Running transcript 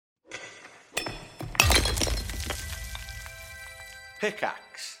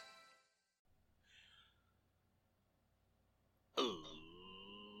Pickaxe.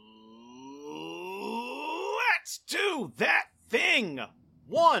 Let's do that thing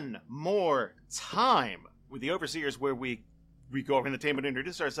one more time with the Overseers, where we go over in the table and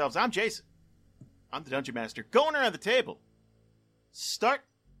introduce ourselves. I'm Jason. I'm the Dungeon Master. Going around the table. Start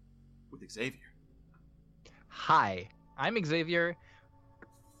with Xavier. Hi, I'm Xavier.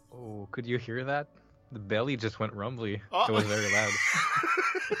 Oh, could you hear that? The belly just went rumbly. Oh. It was very loud.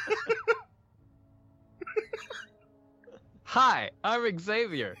 Hi, I'm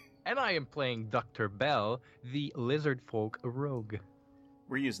Xavier, and I am playing Dr. Bell, the lizard folk rogue.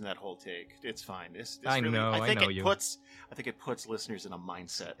 We're using that whole take. It's fine. This I really, know, I think I know it you. puts listeners in a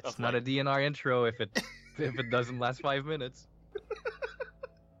mindset. It's of not like, a DNR intro if it doesn't last 5 minutes.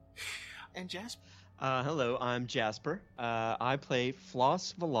 And Jasper. Hello, I'm Jasper. I play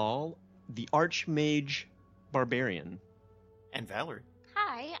Floss Valal, the Archmage Barbarian. And Valerie.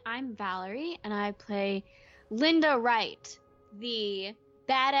 Hi, I'm Valerie, and I play Linda Wright, the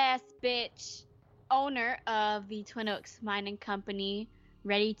badass bitch owner of the Twin Oaks Mining Company,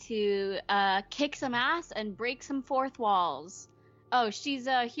 ready to kick some ass and break some fourth walls. Oh, she's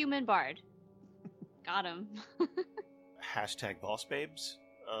a human bard. Got him. Hashtag boss babes.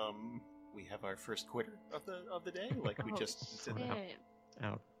 We have our first quitter of the day. Like we just did that. Shit.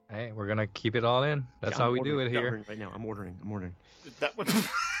 Out. Hey, we're gonna keep it all in. That's Yeah, how I'm we do it ordering- here. ordering right now. I'm ordering. That one.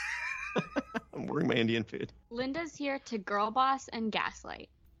 I'm ordering my Indian food. Linda's here to girl boss and gaslight.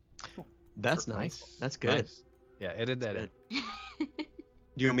 That's nice. That's good. Nice. Yeah, edit that in. Do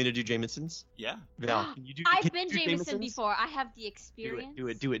you want me to do Jameson's? Yeah. Val, can you do? I've can been you do Jameson Jameson's? before. I have the experience. Do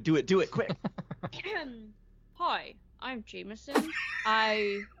it, quick. Hi, I'm Jameson.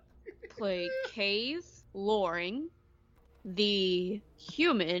 I play Cave Loring, the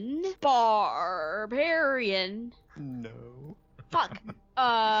human barbarian. No. Fuck.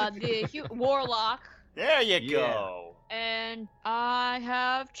 The warlock. There you Yeah. go. And I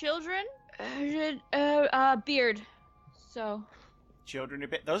have children. Beard. So. Children.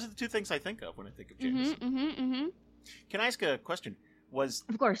 Those are the two things I think of when I think of Mhm. Jameson. Mhm. Can I ask a question? Was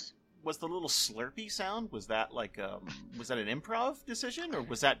Of course. the little slurpy sound? Was that like was that an improv decision, or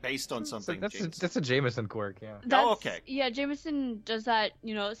was that based on something? Jameson? That's a Jameson quirk, yeah. Okay. Yeah, Jameson does that.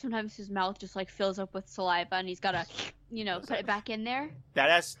 You know, sometimes his mouth just like fills up with saliva, and he's gotta, put it back in there. That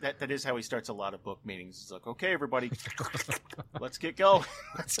is how he starts a lot of book meetings. It's like, okay, everybody, let's get going.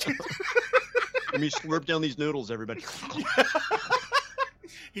 Let me slurp down these noodles, everybody.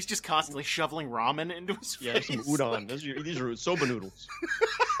 He's just constantly shoveling ramen into his Yeah, face. some udon. These are soba noodles.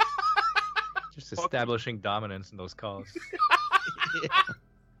 Just establishing dominance in those calls.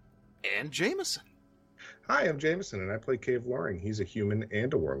 And Jameson. Hi, I'm Jameson, and I play Cave Loring. He's a human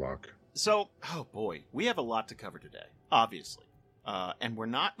and a warlock. So, oh boy, we have a lot to cover today, obviously. And we're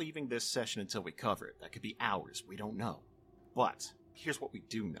not leaving this session until we cover it. That could be hours. We don't know. But here's what we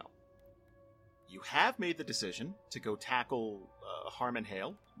do know. You have made the decision to go tackle Harmon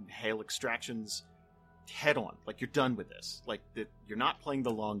Hale, Hale Extractions head on. Like, you're done with this. Like, you're not playing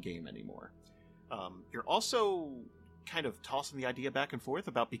the long game anymore. You're also kind of tossing the idea back and forth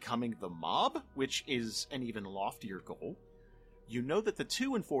about becoming the mob, which is an even loftier goal. You know that the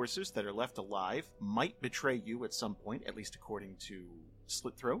two enforcers that are left alive might betray you at some point, at least according to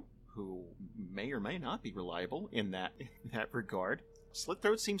Slitthroat, who may or may not be reliable in that regard.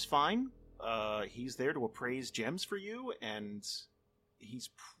 Slitthroat seems fine. He's there to appraise gems for you, and he's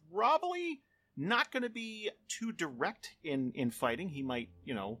probably not going to be too direct in fighting. He might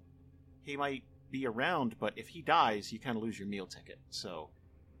be around, but if he dies, you kind of lose your meal ticket. So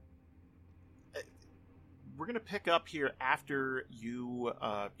we're going to pick up here after you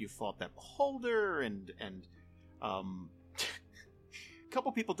fought that beholder, and a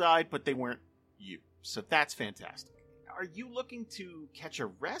couple people died, but they weren't you. So that's fantastic. Are you looking to catch a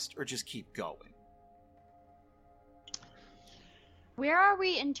rest or just keep going? Where are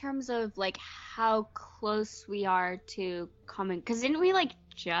we in terms of like how close we are to coming? Because didn't we like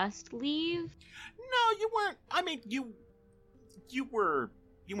just leave? No, you weren't. I mean, you weren't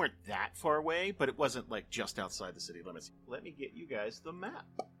that far away, but it wasn't like just outside the city limits. Let me get you guys the map.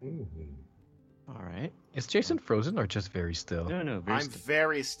 Ooh. All right. Is Jason frozen or just very still? No. I'm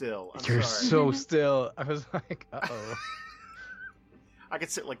very still. I'm You're sorry. so still. I was like, uh-oh. I could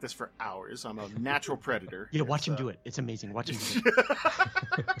sit like this for hours. I'm a natural predator. Yeah, watch him do it. It's amazing. Watch him do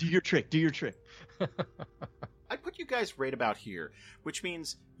it. Do your trick. I put you guys right about here, which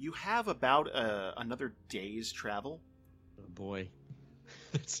means you have about another day's travel. Oh boy,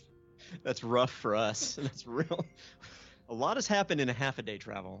 that's rough for us. That's real. A lot has happened in a half a day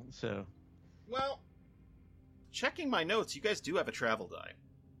travel. So Well, checking my notes, you guys do have a travel die.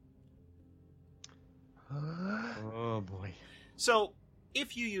 Oh boy. So,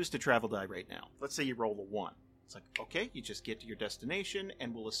 if you used a travel die right now, let's say you roll a 1. It's like, okay, you just get to your destination,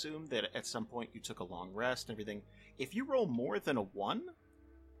 and we'll assume that at some point you took a long rest and everything. If you roll more than a 1,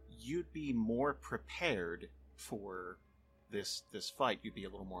 you'd be more prepared for this fight. You'd be a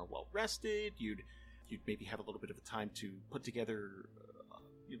little more well rested. You'd maybe have a little bit of a time to put together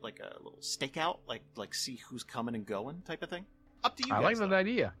like a little stakeout, like see who's coming and going type of thing. Up to you. I guys, like that though.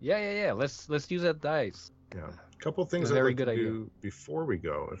 idea. Yeah. Let's use that dice. Yeah. A couple of things It's a I'd very like good to idea. do before we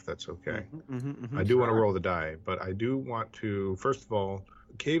go, if that's okay. Mm-hmm. I do want to roll the die, but I do want to, first of all,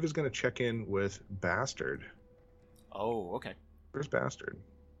 Cave is going to check in with Bastard. Oh, okay. Where's Bastard?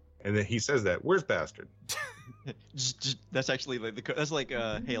 And then he says that, where's Bastard? That's actually like that's like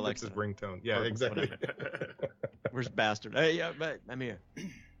hey That's Alexa, his ringtone. Yeah, Or exactly. where's Bastard? Hey, yeah, but I'm here.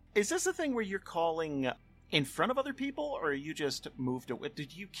 Is this a thing where you're calling in front of other people, or you just moved away?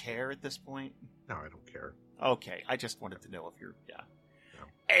 Did you care at this point? No, I don't care. Okay, I just wanted to know if you're. Yeah. No.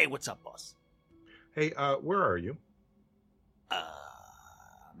 Hey, what's up, boss? Hey, where are you?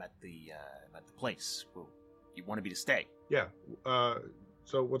 I'm at the place. Well, you wanted me to stay. Yeah.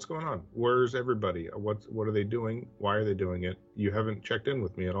 So what's going on? Where's everybody? What are they doing? Why are they doing it? You haven't checked in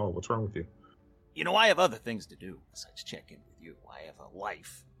with me at all. What's wrong with you? You know, I have other things to do besides check in with you. I have a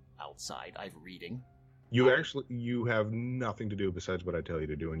life outside. I have reading. You have nothing to do besides what I tell you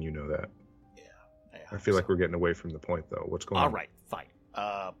to do, and you know that. Yeah. I feel like we're getting away from the point, though. What's going All on? right, fine.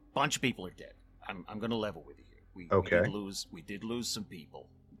 Bunch of people are dead. I'm going to level with you here. Okay. We did lose some people.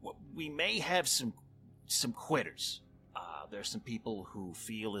 We may have some quitters. There's some people who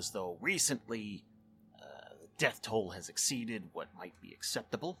feel as though recently the death toll has exceeded what might be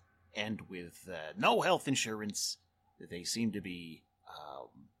acceptable, and with no health insurance, they seem to be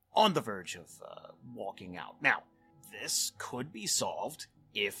on the verge of walking out. Now, this could be solved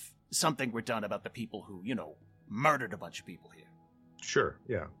if something were done about the people who, murdered a bunch of people here. Sure.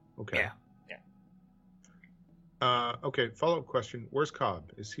 Yeah. Okay. Yeah. Okay. Follow-up question. Where's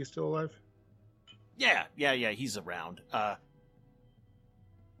Cobb? Is he still alive? Yeah, he's around. I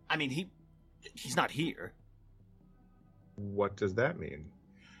mean, he's not here. What does that mean?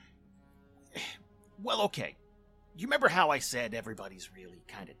 Well, okay. You remember how I said everybody's really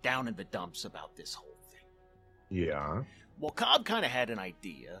kind of down in the dumps about this whole thing? Yeah. Well, Cobb kind of had an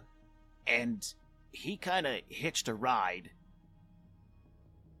idea, and he kind of hitched a ride.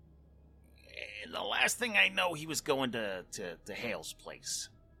 And the last thing I know, he was going to Hale's place.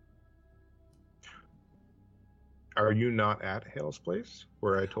 Are you not at Hale's place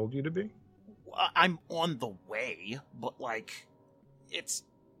where I told you to be? I'm on the way, but, it's,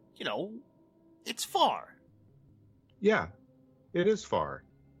 it's far. Yeah, it is far.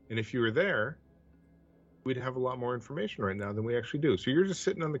 And if you were there, we'd have a lot more information right now than we actually do. So you're just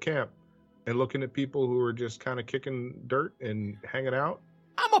sitting on the camp and looking at people who are just kind of kicking dirt and hanging out?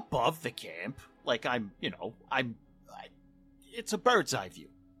 I'm above the camp. It's a bird's eye view.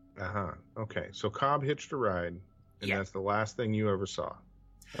 Uh-huh. Okay, so Cobb hitched a ride, and Yeah. that's the last thing you ever saw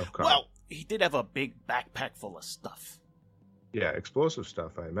of Cobb. Well, he did have a big backpack full of stuff. Yeah, explosive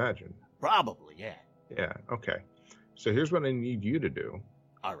stuff, I imagine. Probably, yeah. Yeah, okay. So here's what I need you to do.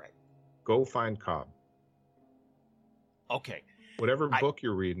 All right. Go find Cobb. Okay. Whatever book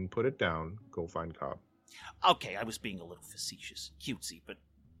you're reading, put it down. Go find Cobb. Okay, I was being a little facetious, cutesy, but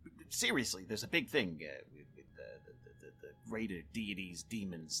seriously, there's a big thing with the greater deities,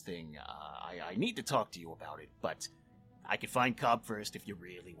 demons thing. I need to talk to you about it, but I could find Cobb first if you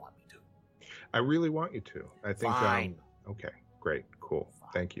really want me to. I really want you to. I think. Fine. Okay, great, cool. Fine.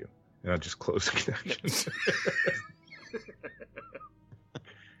 Thank you. And I'll just close the connection.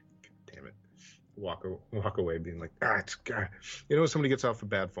 Damn it. Walk away being like, it's God. You know when somebody gets off a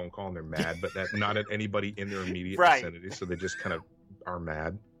bad phone call and they're mad, but not at anybody in their immediate Right. vicinity, so they just kind of are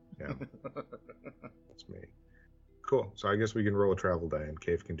mad. Yeah. That's me. Cool. So I guess we can roll a travel die and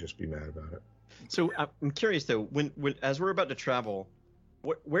Cave can just be mad about it. So I'm curious though, when as we're about to travel,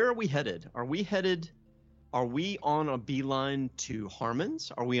 where are we headed? Are we on a beeline to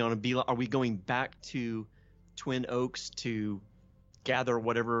Harmon's? Are we on a beeline? Are we going back to Twin Oaks to gather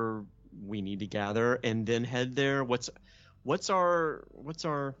whatever we need to gather and then head there? What's our?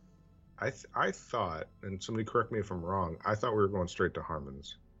 I thought, and somebody correct me if I'm wrong, I thought we were going straight to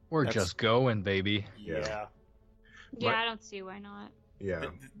Harmon's. We're That's- just going, baby. Yeah. Yeah, What? I don't see why not. Yeah.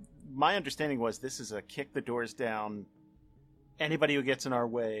 My understanding was this is a kick the doors down. Anybody who gets in our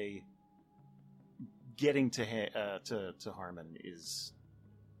way, getting to Harmon is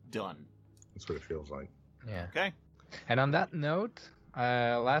done. That's what it feels like. Yeah. Okay. And on that note,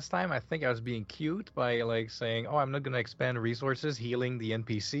 Last time I think I was being cute by like saying, "Oh, I'm not gonna expand resources, healing the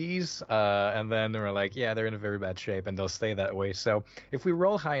NPCs," and then they were like, "Yeah, they're in a very bad shape, and they'll stay that way." So if we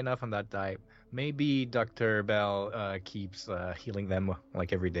roll high enough on that die, maybe Dr. Bell keeps healing them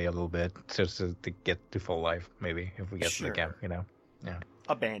like every day a little bit, just to get to full life. Maybe if we get to Sure. the camp, you know. Yeah.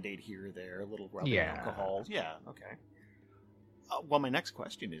 A Band-Aid here or there, a little rubbing Yeah. alcohol. Yeah, okay. Well, my next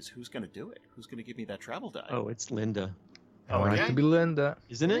question is, who's going to do it? Who's going to give me that travel die? Oh, it's Linda, I want it Okay. to be Linda.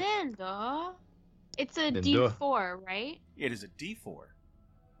 isn't it? Linda. It's a Linda. D4, right? It is a D4.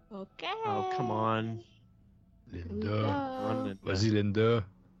 Okay. Oh, come on. Linda. On Linda. Was it Linda?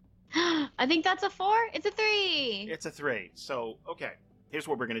 I think that's a 4. It's a 3. It's a 3. So, okay. Here's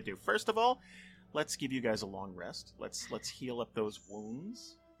what we're going to do. First of all, let's give you guys a long rest. Let's heal up those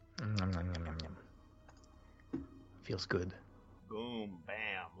wounds. Nom, nom, nom, nom, nom. Feels good. Boom,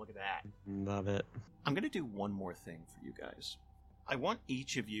 bam. Look at that. Love it. I'm going to do one more thing for you guys. I want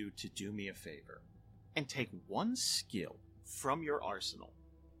each of you to do me a favor and take one skill from your arsenal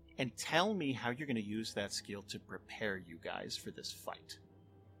and tell me how you're going to use that skill to prepare you guys for this fight.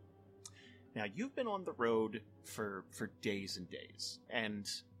 Now, you've been on the road for days and days, and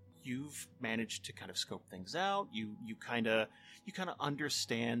you've managed to kind of scope things out. You kind of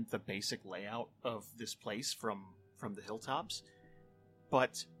understand the basic layout of this place from the hilltops.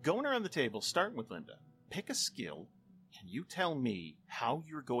 But going around the table, starting with Linda, pick a skill, and you tell me how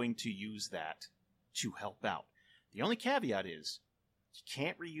you're going to use that to help out. The only caveat is you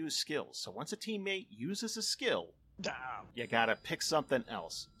can't reuse skills. So once a teammate uses a skill, you gotta pick something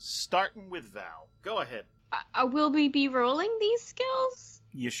else. Starting with Val. Go ahead. Will we be rolling these skills?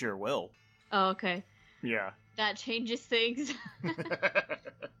 You sure will. Oh, okay. Yeah. That changes things.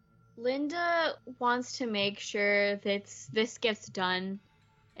 Linda wants to make sure that this gets done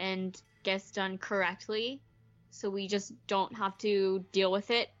and gets done correctly, so we just don't have to deal with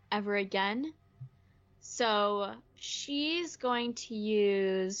it ever again. So she's going to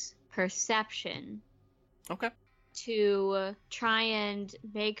use perception Okay. to try and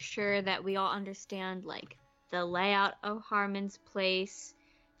make sure that we all understand, like, the layout of Harmon's place,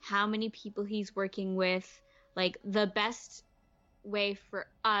 how many people he's working with, like, the best way for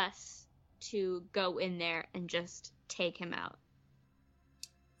us to go in there and just take him out.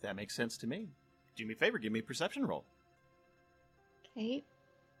 That makes sense to me. Do me a favor, give me a perception roll. Okay,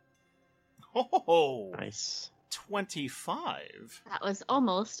 Oh, Nice. 25. that was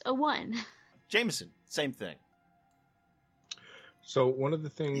almost a 1. Jameson, same thing. So one of the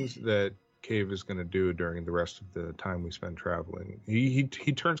things that Cave is going to do during the rest of the time we spend traveling, he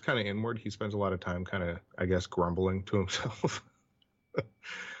turns kind of inward. He spends a lot of time kind of, I guess, grumbling to himself.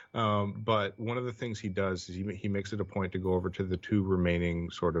 But one of the things he does is he makes it a point to go over to the 2 remaining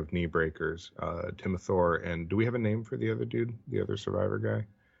sort of knee breakers, Timothor, and do we have a name for the other dude, the other survivor guy?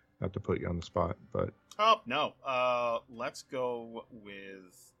 Not to put you on the spot, but Oh, no. Let's go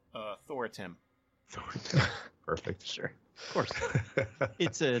with Thoratim. perfect. Sure. Of course.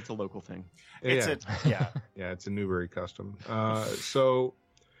 It's a local thing. Yeah, it's a Newbury custom. So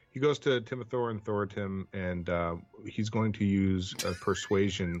he goes to Timothor and Thoratim, and he's going to use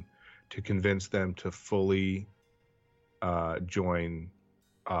persuasion to convince them to fully join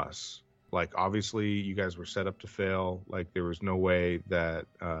us. Like, obviously, you guys were set up to fail. Like, there was no way that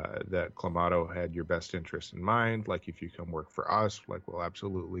that Clamato had your best interest in mind. Like, if you come work for us, like, we'll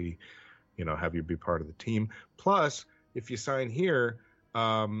absolutely, have you be part of the team. Plus, if you sign here,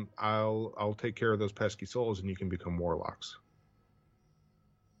 I'll take care of those pesky souls, and you can become warlocks.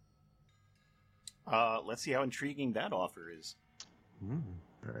 Let's see how intriguing that offer is. Mm.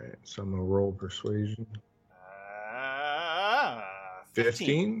 All right, so I'm gonna roll persuasion.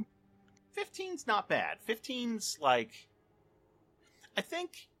 15. 15's not bad. 15's like, I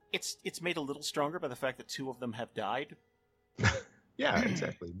think it's made a little stronger by the fact that 2 of them have died. Yeah,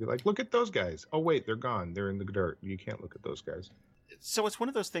 exactly. Be like, look at those guys. Oh wait, they're gone. They're in the dirt. You can't look at those guys. So it's one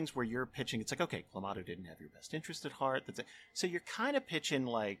of those things where you're pitching. It's like, okay, Clamato didn't have your best interest at heart. So you're kind of pitching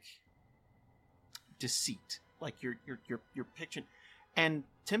like deceit. Like you're pitching, and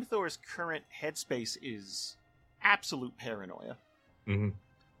Timothor's current headspace is absolute paranoia. Mm-hmm.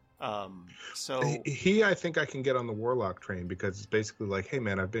 So he, I think I can get on the warlock train because it's basically like, hey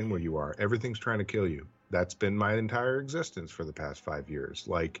man, I've been where you are. Everything's trying to kill you. That's been my entire existence for the past 5 years.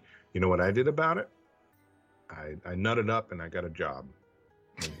 Like, you know what I did about it? I nutted up and I got a job.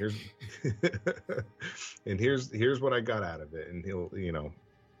 And here's what I got out of it. And he'll,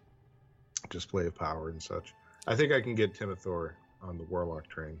 display of power and such. I think I can get Timothor on the warlock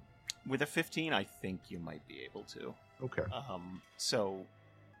train. with a 15, I think you might be able to. Okay. So,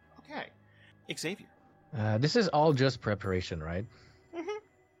 okay. Xavier. This is all just preparation, right?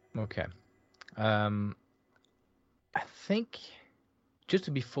 Okay. I think just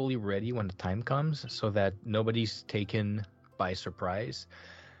to be fully ready when the time comes, so that nobody's taken by surprise,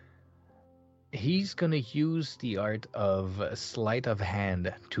 he's gonna use the art of sleight of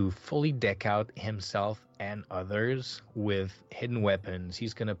hand to fully deck out himself and others with hidden weapons.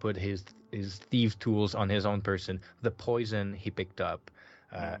 He's gonna put his thief tools on his own person, the poison he picked up,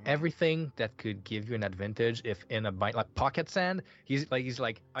 everything that could give you an advantage. If in a bind, like pocket sand, he's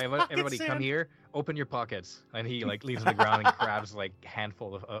like, everybody come sand. here, open your pockets, and he like leaves on the ground and grabs like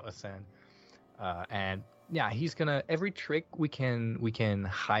handful of sand, and yeah, he's gonna every trick we can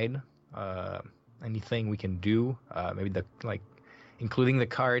hide. Anything we can do, maybe including the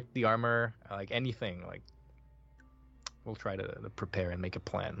cart, the armor, like anything, like we'll try to prepare and make a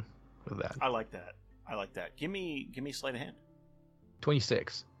plan with that. I like that. Give me sleight of hand.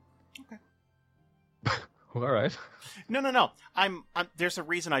 26. Okay. All right. No. I'm there's a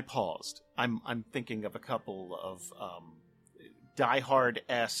reason I paused. I'm thinking of a couple of Die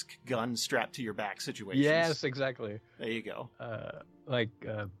Hard-esque gun strapped to your back situations. Yes, exactly. There you go.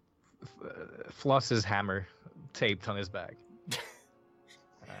 Floss's hammer taped on his back.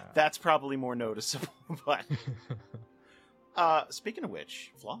 That's probably more noticeable. But speaking of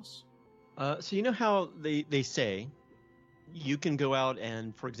which, Floss. So you know how they say you can go out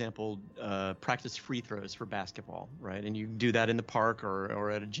and, for example, practice free throws for basketball, right? And you can do that in the park or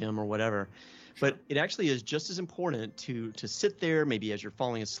at a gym or whatever. But it actually is just as important to sit there, maybe as you're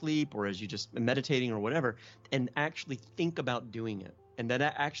falling asleep or as you just meditating or whatever, and actually think about doing it. And that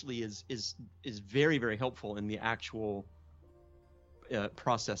actually is very, very helpful in the actual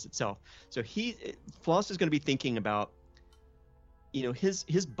process itself. So Floss is going to be thinking about,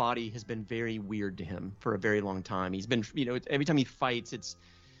 his body has been very weird to him for a very long time. He's been, every time he fights, it's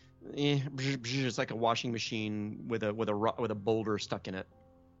like a washing machine with a boulder stuck in it.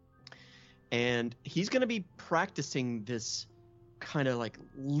 And he's going to be practicing this kind of like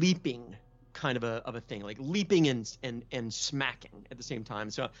leaping kind of a thing, like leaping and smacking at the same time.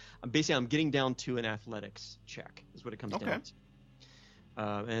 So I'm getting down to an athletics check is what it comes down to.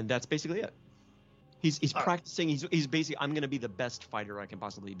 And that's basically it. He's practicing. He's basically, I'm going to be the best fighter I can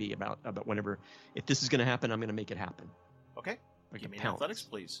possibly be about whenever, if this is going to happen, I'm going to make it happen. Okay. Like Give me an athletics,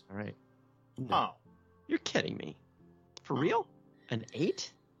 please. All right. No. Oh. You're kidding me. For real? An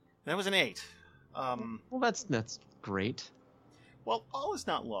 8? That was an 8. Well, that's great. Well, all is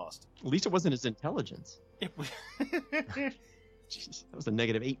not lost. At least it wasn't his intelligence. Jeez, that was a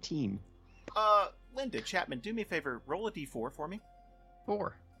negative 18. Linda, Chapman, do me a favor. Roll a d4 for me.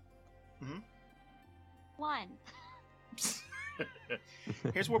 4. Mm-hmm. 1.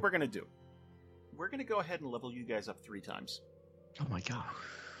 Here's what we're going to do. We're going to go ahead and level you guys up 3 times. Oh my god.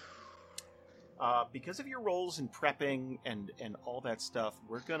 Because of your roles in prepping and all that stuff,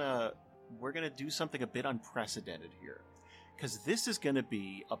 we're gonna do something a bit unprecedented here. Because this is gonna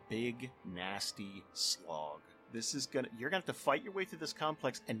be a big, nasty slog. You're gonna have to fight your way through this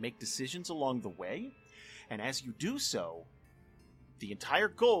complex and make decisions along the way. And as you do so, the entire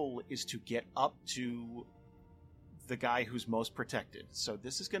goal is to get up to the guy who's most protected. So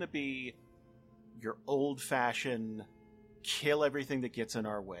this is gonna be your old-fashioned, kill everything that gets in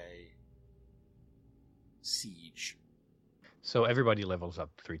our way siege. So everybody levels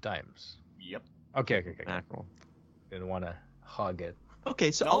up 3 times. Yep. Okay. Mackerel. Didn't want to hog it. Okay,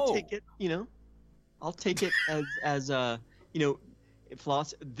 so No. I'll take it. I'll take it as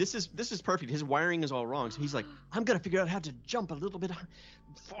Floss. This is perfect. His wiring is all wrong, so he's like, I'm gonna figure out how to jump a little bit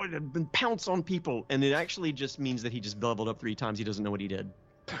forward and pounce on people, and it actually just means that he just leveled up 3 times. He doesn't know what he did.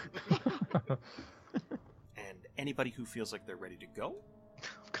 And anybody who feels like they're ready to go. Oh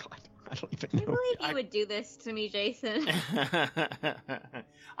God, I don't even I know. believe you would do this to me, Jason.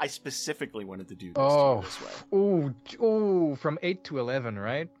 I specifically wanted to do this to you this way. Ooh, from 8 to 11,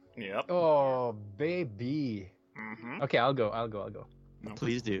 right? Yep. Oh, baby. Mm-hmm. Okay, I'll go. No.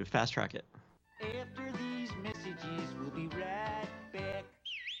 Please do. Fast track it. After these messages, we'll be right back.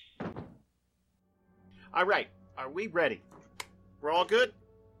 All right. Are we ready? We're all good?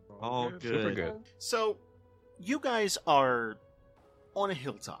 All Yeah, good. super good. So, you guys are on a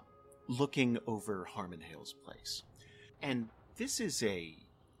hilltop looking over Harmonhale's place. And this is a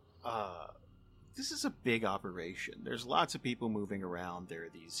big operation. There's lots of people moving around. There are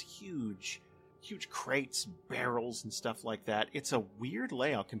these huge crates, barrels, and stuff like that. It's a weird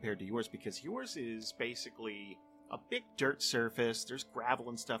layout compared to yours because yours is basically a big dirt surface. There's gravel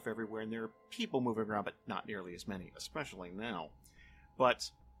and stuff everywhere, and there are people moving around, but not nearly as many, especially now. But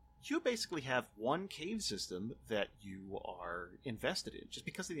you basically have one cave system that you are invested in just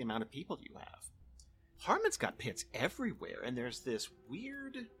because of the amount of people you have. Harmon's got pits everywhere, and there's this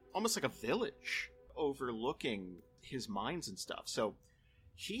weird, almost like a village overlooking his mines and stuff. So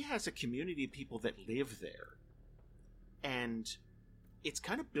he has a community of people that live there, and it's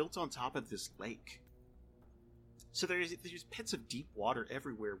kind of built on top of this lake. So there's pits of deep water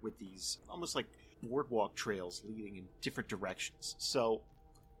everywhere with these almost like boardwalk trails leading in different directions. So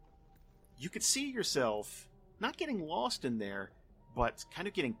you could see yourself not getting lost in there, but kind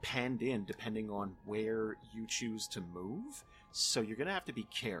of getting penned in depending on where you choose to move. So you're going to have to be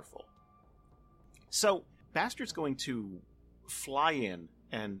careful. So Bastard's going to fly in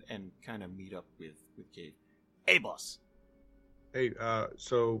and kind of meet up with Cave. Hey, boss. Hey,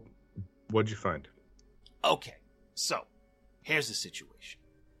 so what'd you find? Okay, so here's the situation.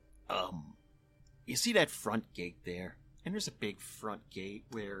 You see that front gate there? And there's a big front gate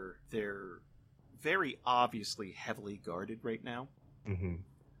where they're very obviously heavily guarded right now. Mm-hmm.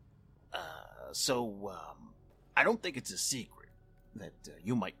 So I don't think it's a secret that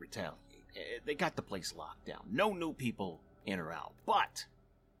you might retaliate. They got the place locked down. No new people in or out. But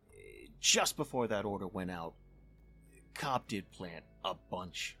just before that order went out, Cobb did plant a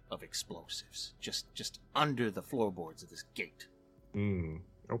bunch of explosives just under the floorboards of this gate.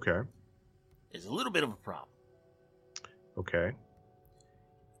 Okay. There's a little bit of a problem. Okay.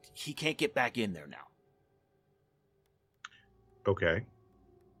 He can't get back in there now. Okay.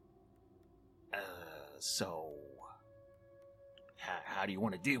 So how do you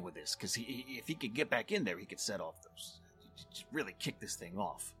want to deal with this? Because if he could get back in there, he could set off those, just really kick this thing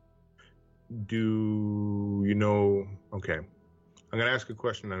off. Do you know... Okay. I'm going to ask a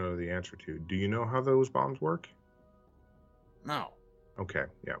question I know the answer to. Do you know how those bombs work? No. Okay,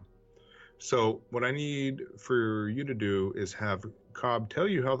 yeah. So what I need for you to do is have Cobb tell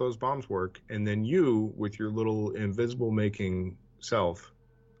you how those bombs work, and then you, with your little invisible making self,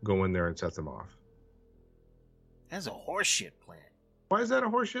 go in there and set them off. That's a horseshit plan. Why is that a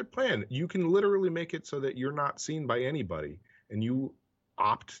horseshit plan? You can literally make it so that you're not seen by anybody, and you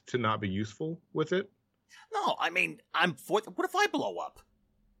opt to not be useful with it. No, I mean, I'm for... What if I blow up?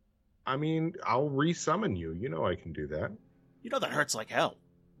 I mean, I'll resummon you. You know I can do that. You know that hurts like hell.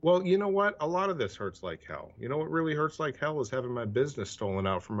 Well, you know what? A lot of this hurts like hell. You know what really hurts like hell is having my business stolen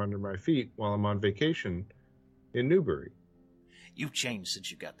out from under my feet while I'm on vacation in Newbury. You've changed since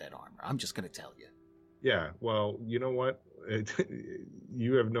you got that armor. I'm just going to tell you. Yeah, well, you know what?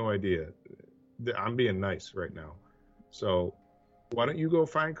 You have no idea. I'm being nice right now. So why don't you go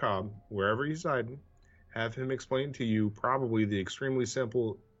find Cobb, wherever he's hiding, have him explain to you probably the extremely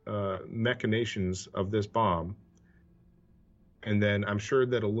simple machinations of this bomb, and then I'm sure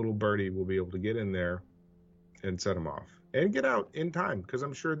that a little birdie will be able to get in there and set him off. And get out in time, because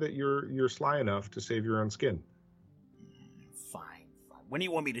I'm sure that you're sly enough to save your own skin. Fine. When do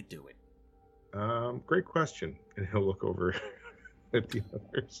you want me to do it? Great question. And he'll look over at the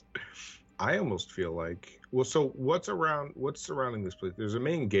others. I almost feel like... Well, so what's surrounding this place? There's a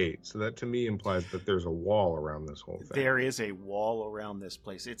main gate, so that to me implies that there's a wall around this whole thing. There is a wall around this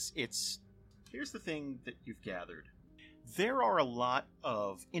place. It's here's the thing that you've gathered. There are a lot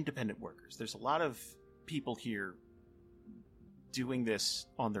of independent workers. There's a lot of people here doing this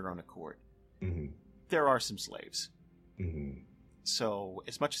on their own accord. Mm-hmm. There are some slaves. Mm-hmm. So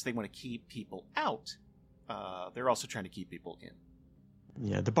as much as they want to keep people out, they're also trying to keep people in.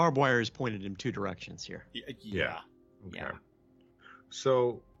 Yeah, the barbed wire is pointed in two directions here. Yeah. Okay. Yeah.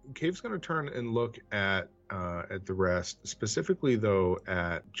 So Cave's going to turn and look at the rest, specifically though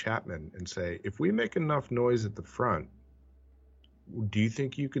at Chapman, and say, if we make enough noise at the front, do you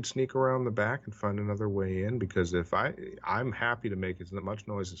think you could sneak around the back and find another way in? Because if I'm happy to make as much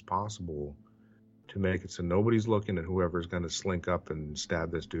noise as possible to make it so nobody's looking at whoever's going to slink up and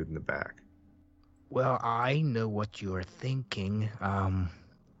stab this dude in the back. Well, I know what you're thinking. I'm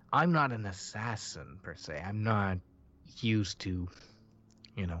not an assassin, per se. I'm not used to,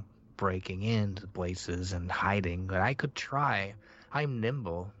 breaking into places and hiding, but I could try. I'm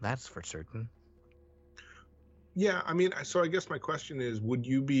nimble, that's for certain. Yeah, I mean, so I guess my question is, would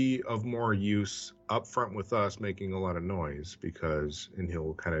you be of more use up front with us making a lot of noise? And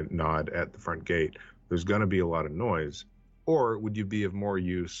he'll kind of nod at the front gate. There's going to be a lot of noise. Or would you be of more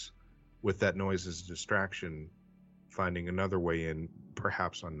use with that noise as a distraction, finding another way in,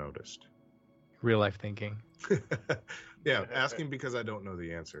 perhaps unnoticed? Real life thinking. Yeah, asking because I don't know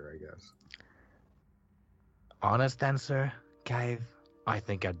the answer, I guess. Honest answer, Cave, I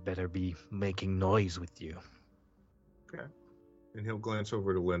think I'd better be making noise with you. Okay. And he'll glance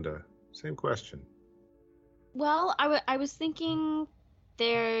over to Linda. Same question. Well, I was thinking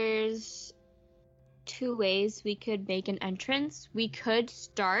there's two ways we could make an entrance. We could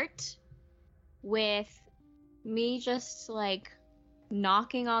start with me just like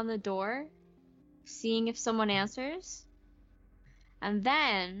knocking on the door, seeing if someone answers. And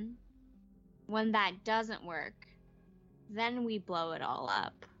then when that doesn't work, then we blow it all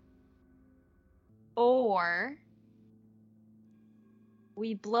up. Or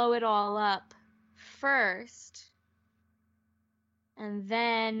we blow it all up first, and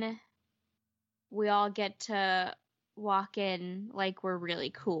then we all get to walk in like we're really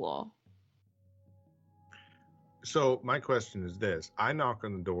cool. So my question is this: I knock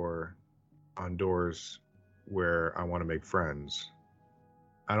on the door, on doors where I want to make friends.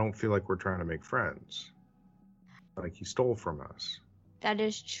 I don't feel like we're trying to make friends. Like he stole from us. That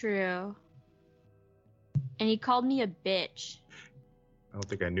is true. And he called me a bitch. I don't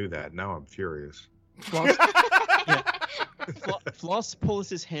think I knew that. Now I'm furious. Floss, Floss pulls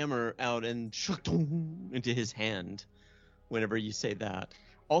his hammer out and into his hand whenever you say that.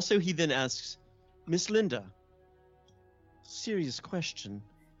 Also, he then asks, Miss Linda, serious question.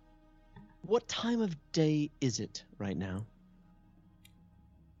 What time of day is it right now?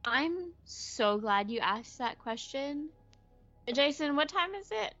 I'm so glad you asked that question. Jason, what time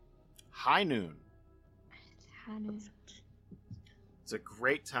is it? High noon. High noon. It's a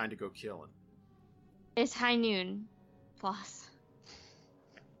great time to go killing. It's high noon, Floss.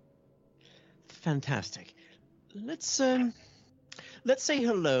 Fantastic. Let's say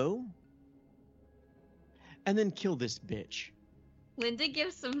hello and then kill this bitch. Linda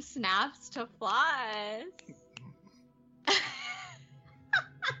gives some snaps to Floss.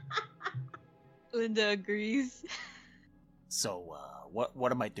 Linda agrees. So,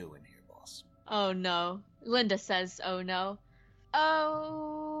 what am I doing here, boss? Oh no. Linda says, oh no.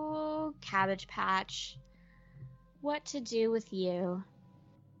 Oh, Cabbage Patch. What to do with you?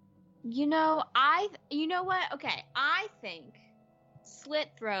 You know what? Okay, I think Slit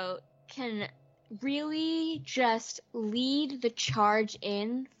Throat can really just lead the charge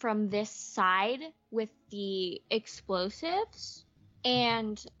in from this side with the explosives.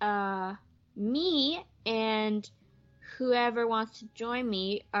 And, me and whoever wants to join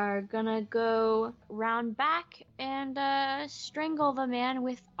me are gonna go round back and strangle the man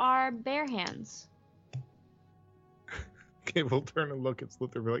with our bare hands. Okay, we'll turn and look at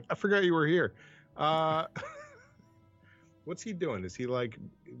Slither and be like, I forgot you were here. What's he doing? Is he like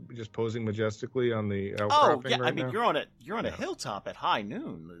just posing majestically on the outcropping yeah, right I mean now? you're on a hilltop at high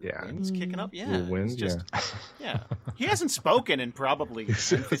noon. The Yeah. wind's kicking up. Yeah, The wind, it's just, yeah. He hasn't spoken in probably 10,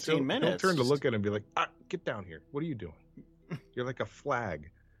 15 He'll minutes. turn to look at him and be like, get down here. What are you doing? You're like a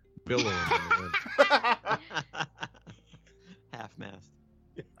flag billowing in the wind. Half-mast.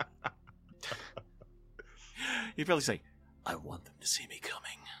 He'd probably say, I want them to see me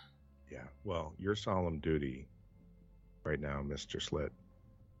coming. Yeah, well, your solemn duty right now, Mr. Slit,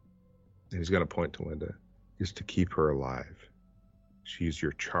 and he's going to point to Linda, is to keep her alive. She's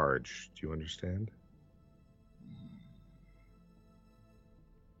your charge. Do you understand?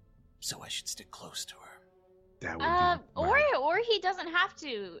 So I should stick close to her. That would be Or he doesn't have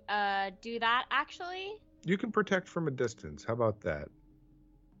to do that, actually. You can protect from a distance. How about that?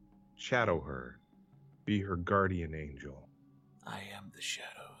 Shadow her. Be her guardian angel. I am the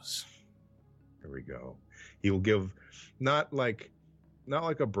shadows. There we go. He'll give not like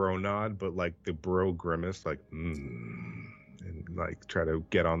a bro nod, but like the bro grimace, like and like try to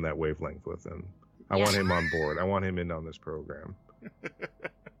get on that wavelength with him. I want him on board. I want him in on this program.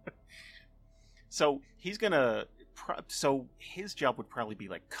 So he's gonna. So his job would probably be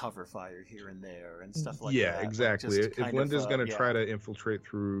like cover fire here and there and stuff like that. Yeah, exactly. Like If Linda's going to try to infiltrate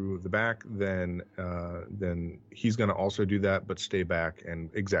through the back, then he's going to also do that, but stay back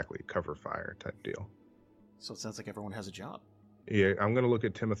and cover fire type deal. So it sounds like everyone has a job. Yeah, I'm going to look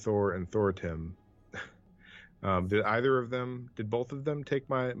at Timothor and Thortim. Did both of them take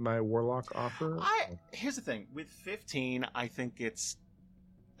my warlock offer? Here's the thing with 15, I think it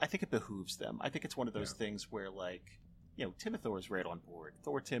behooves them. I think it's one of those things where, like, Timothor is right on board.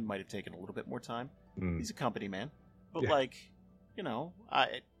 Thortim might have taken a little bit more time. He's a company man. But,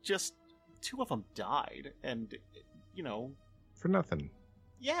 just two of them died, and, For nothing.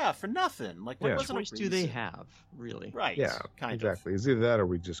 Yeah, for nothing. Like, what choice do they have, really? Right. Yeah, exactly. It's either that or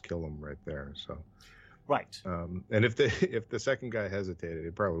we just kill them right there, so... Right. And if the second guy hesitated,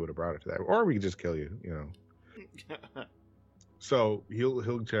 he probably would have brought it to that. Or we could just kill you, So he'll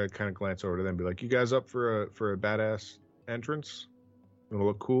kind of glance over to them and be like, "You guys up for a badass entrance? You want to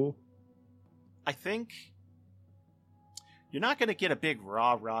look cool?" I think you're not going to get a big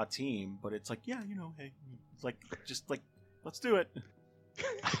rah team, but it's like, hey, it's like just like let's do it.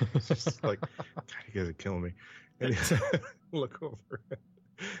 It's just like, God, you guys are killing me. And look over.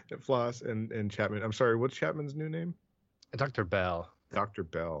 Floss and Chapman. I'm sorry, what's Chapman's new name? Dr. Bell. Dr.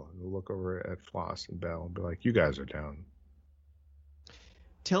 Bell. We'll look over at Floss and Bell and be like, you guys are down.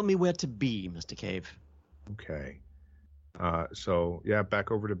 Tell me where to be, Mr. Cave. Okay. So yeah,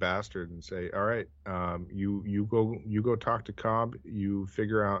 back over to Bastard and say, all right, you go talk to Cobb. You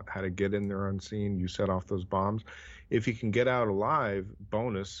figure out how to get in there unseen. You set off those bombs. If you can get out alive,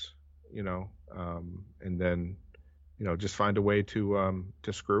 bonus, and then, just find a way to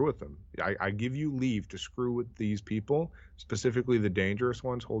screw with them. I give you leave to screw with these people, specifically the dangerous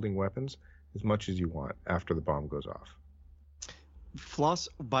ones holding weapons, as much as you want after the bomb goes off. Floss,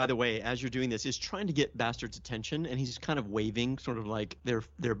 by the way, as you're doing this, is trying to get Bastard's attention, and he's kind of waving, sort of like they're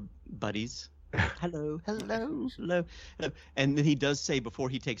buddies. Hello, hello, hello, hello. And then he does say before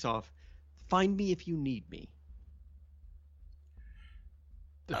he takes off, "Find me if you need me."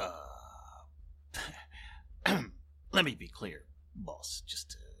 Let me be clear, boss,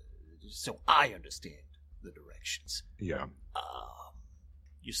 just so I understand the directions. Yeah.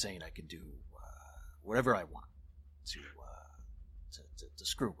 You're saying I can do whatever I want to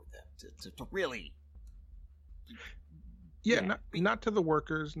screw with them, to really... Yeah, not to the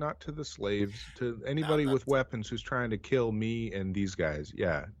workers, not to the slaves, to anybody with weapons who's trying to kill me and these guys.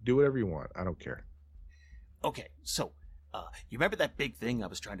 Yeah, do whatever you want. I don't care. Okay, so, you remember that big thing I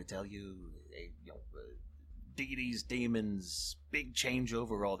was trying to tell you? Deities, demons, big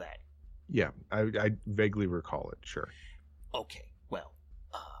changeover, all that. Yeah, I vaguely recall it, sure. Okay, well,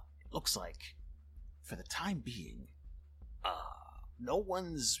 it looks like, for the time being, no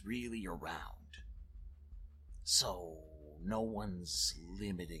one's really around. So, no one's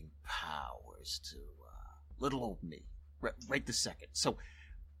limiting powers to little old me, right this second. So,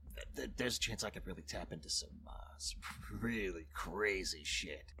 there's a chance I could really tap into some really crazy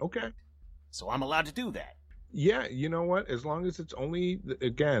shit. Okay. So I'm allowed to do that. Yeah, you know what? As long as it's only,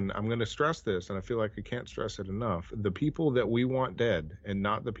 again, I'm going to stress this, and I feel like I can't stress it enough. The people that we want dead and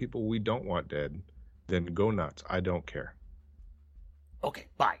not the people we don't want dead, then go nuts. I don't care. Okay,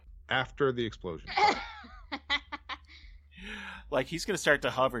 bye. After the explosion. Like, he's going to start to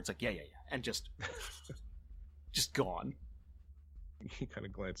hover. It's like, yeah. And just gone. He kind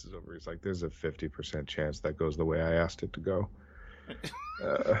of glances over. He's like, there's a 50% chance that goes the way I asked it to go.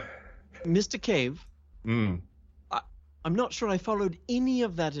 Mr. Cave, Mm. I'm not sure I followed any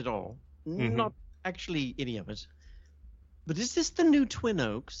of that at all. Mhm. Not actually any of it. But is this the new Twin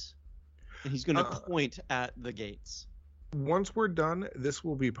Oaks? And he's going to point at the gates. Once we're done, this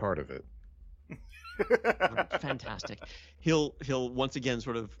will be part of it. Fantastic. He'll once again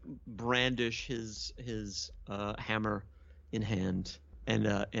sort of brandish his hammer in hand and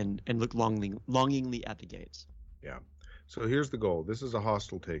look longingly at the gates. Yeah. So here's the goal. This is a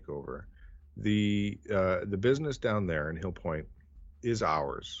hostile takeover. The business down there, and he'll point, is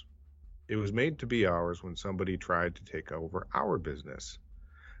ours. It was made to be ours when somebody tried to take over our business,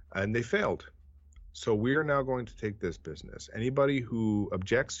 and they failed. So we are now going to take this business. Anybody who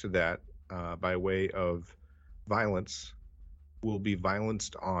objects to that by way of violence will be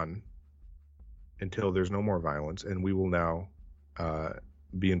violenced on until there's no more violence, and we will now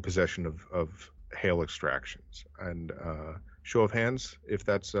be in possession of hail extractions. And show of hands if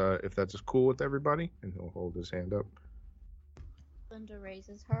that's cool with everybody, and he'll hold his hand up. Linda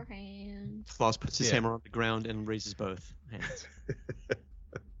raises her hand. Floss puts his hammer on the ground and raises both hands.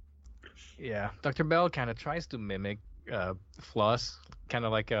 Yeah, Dr. Bell kind of tries to mimic Floss, kind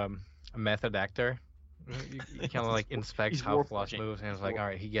of like a method actor. He kind of like inspects He's how Floss warforging. moves, and it's like, all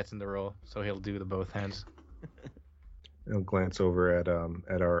right, he gets in the role, so he'll do the both hands. He'll glance over at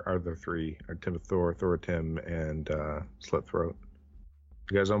our other three, our Thor Tim, and Slitthroat.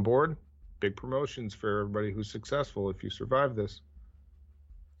 You guys on board? Big promotions for everybody who's successful if you survive this.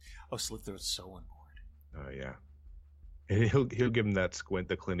 Oh, Slither's so on board. Oh yeah. And he'll give him that squint,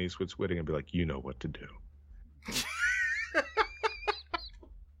 the Clint Eastwood squinting, and be like, you know what to do.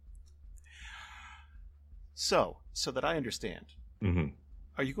 So that I understand, Mm-hmm.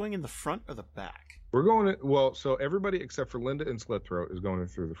 are you going in the front or the back? We're going to, so everybody except for Linda and Slitthroat is going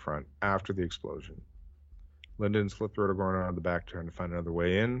through the front after the explosion. Linda and Slitthroat are going around the back trying to find another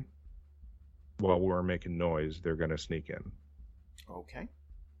way in. While we're making noise, they're going to sneak in. Okay.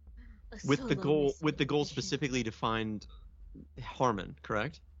 With the goal specifically to find Harmon,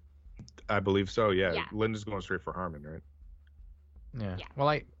 correct? I believe so, yeah. Yeah. Linda's going straight for Harmon, right? Yeah. Yeah. Well,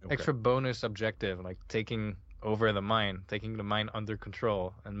 like Okay. extra bonus objective, like taking over the mine, taking the mine under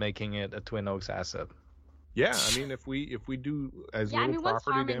control, and making it a Twin Oaks asset. Yeah, I mean, if we do as Yeah, I little mean, once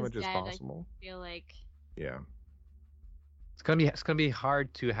property Harmon's damage as dead, I possible. feel like Yeah. It's gonna be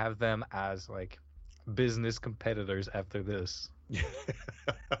hard to have them as like business competitors after this.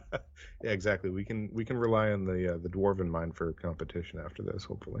 Yeah, exactly. We can rely on the dwarven mind for competition after this,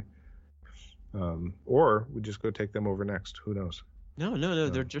 hopefully. Or we just go take them over next. Who knows? No.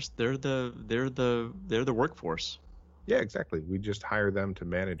 They're the workforce. Yeah, exactly. We just hire them to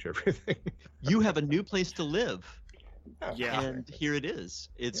manage everything. You have a new place to live. Yeah. And here it is.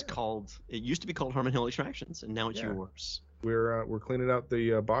 It's called. It used to be called Harmon Hill Extractions, and now it's Yeah. yours. We're cleaning out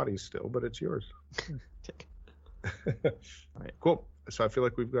the bodies still, but it's yours. Tick. Right. Cool. So I feel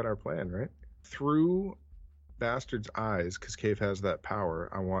like we've got our plan, right? Through Bastard's eyes, because Cave has that power,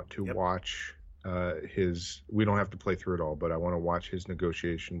 I want to watch his... We don't have to play through it all, but I want to watch his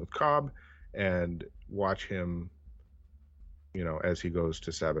negotiation with Cobb and watch him, as he goes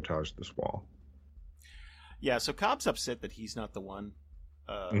to sabotage this wall. Yeah, so Cobb's upset that he's not the one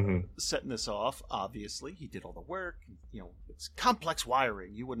setting this off. Obviously, he did all the work. It's complex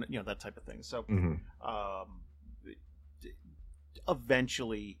wiring. You wouldn't, that type of thing. So,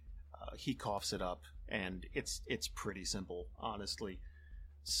 eventually, he coughs it up, and it's pretty simple, honestly.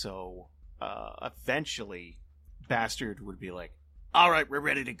 So, eventually, Bastard would be like, "All right, we're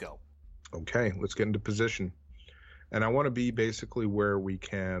ready to go." Okay, let's get into position. And I want to be basically where we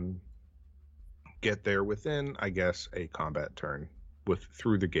can get there within, I guess, a combat turn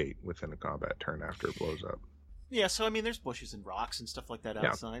through the gate within a combat turn after it blows up. Yeah, so I mean, there's bushes and rocks and stuff like that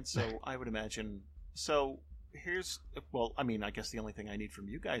outside. So I would imagine. So I guess the only thing I need from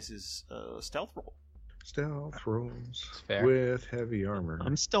you guys is a stealth roll. Stealth rolls Fair. with heavy armor.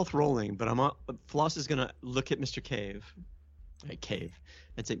 I'm stealth rolling, but Floss is gonna look at Mr. Cave,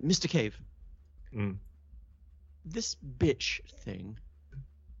 and say, "Mr. Cave, this bitch thing.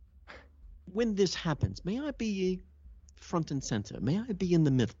 When this happens, may I be front and center? May I be in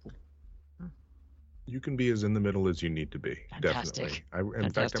the middle?" You can be as in the middle as you need to be. Fantastic. Definitely.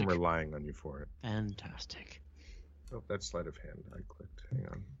 In fact, I'm relying on you for it. Fantastic. Oh, that's sleight of hand. I clicked. Hang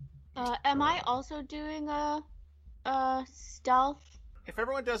on. Am I also doing a stealth? If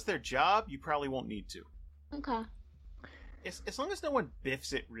everyone does their job, you probably won't need to. Okay. As long as no one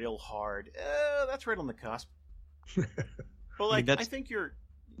biffs it real hard, that's right on the cusp. But I think you're.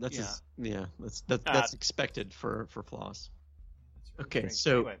 That's that's expected for Floss. Okay,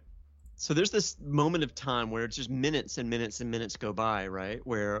 so anyway. So there's this moment of time where it's just minutes and minutes and minutes go by, right?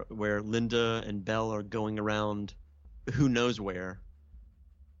 Where Linda and Belle are going around who knows where.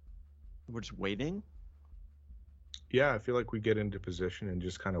 We're just waiting. Yeah, I feel like we get into position and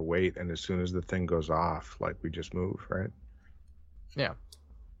just kind of wait, and as soon as the thing goes off, we just move, right? Yeah.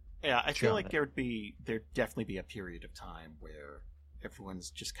 Yeah, I feel like there'd definitely be a period of time where everyone's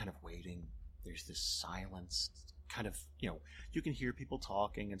just kind of waiting. There's this silence, kind of, you can hear people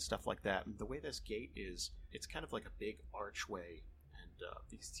talking and stuff like that. And the way this gate is, it's kind of like a big archway and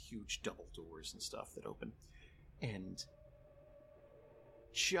these huge double doors and stuff that open. And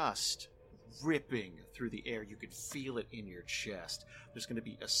just ripping through the air, you could feel it in your chest. There's going to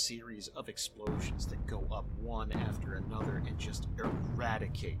be a series of explosions that go up one after another and just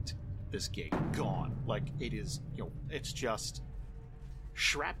eradicate this gate. Gone. It is, it's just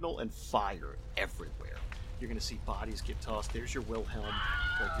shrapnel and fire everywhere. You're going to see bodies get tossed. There's your Wilhelm.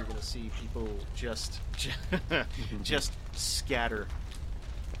 You're going to see people just scatter.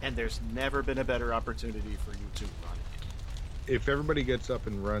 And there's never been a better opportunity for you to run in. If everybody gets up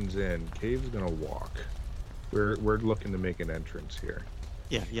and runs in, Cave's going to walk. We're looking to make an entrance here.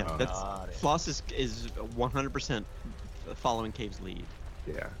 Yeah. That's Floss is 100% following Cave's lead.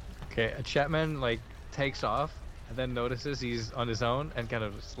 Yeah. Okay, Chapman takes off and then notices he's on his own and kind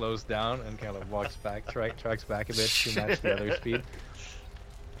of slows down and kind of walks back, tracks back a bit to match the other speed.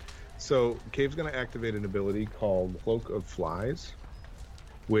 So Cave's going to activate an ability called Cloak of Flies,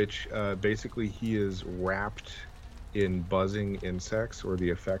 which basically he is wrapped in buzzing insects, or the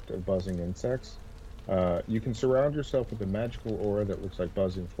effect of buzzing insects. You can surround yourself with a magical aura that looks like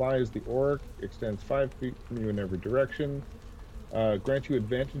buzzing flies. The aura extends 5 feet from you in every direction. Grant you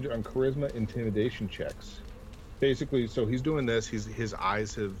advantage on charisma intimidation checks. Basically, so he's doing this. His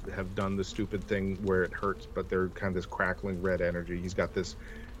eyes have done the stupid thing where it hurts, but they're kind of this crackling red energy. He's got this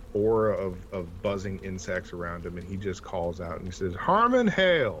aura of buzzing insects around him, and he just calls out and he says, "Harmon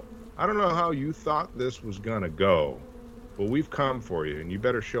Hale, I don't know how you thought this was gonna go, but we've come for you, and you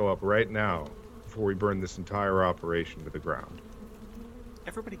better show up right now before we burn this entire operation to the ground."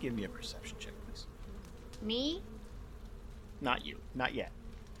 Everybody give me a perception check, please. Me? Not you. Not yet.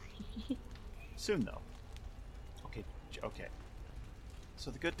 Soon, though. Okay.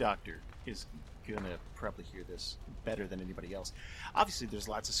 So the good doctor is going to probably hear this better than anybody else. Obviously, there's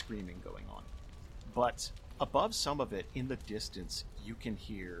lots of screaming going on. But above some of it, in the distance, you can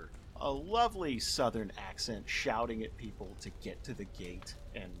hear a a lovely southern accent shouting at people to get to the gate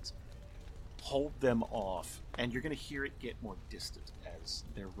and hold them off, and you're going to hear it get more distant as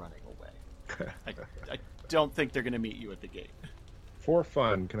they're running away. I don't think they're going to meet you at the gate. For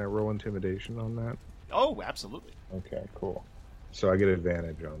fun, can I roll intimidation on that? Oh, absolutely. Okay, cool. So I get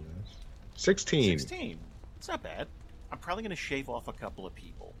advantage on this. 16. 16. It's not bad. I'm probably going to shave off a couple of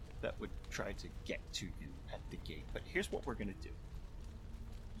people that would try to get to you at the gate. But here's what we're going to do.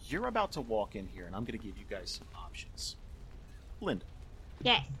 You're about to walk in here, and I'm going to give you guys some options. Linda.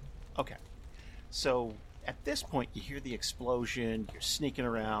 Yes. Okay. So at this point, you hear the explosion. You're sneaking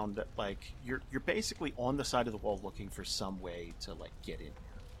around. Like you're basically on the side of the wall looking for some way to like get in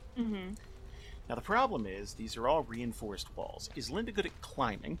here. Mm-hmm. Now the problem is these are all reinforced walls. Is Linda good at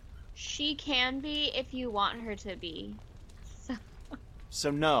climbing? She can be if you want her to be.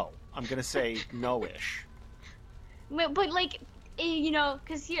 So no. I'm going to say no-ish. But like, you know,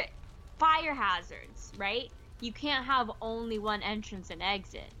 because you're fire hazards, right? You can't have only one entrance and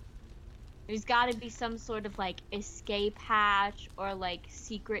exit. There's got to be some sort of like escape hatch or like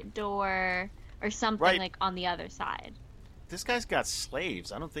secret door or something Right. like on the other side. This guy's got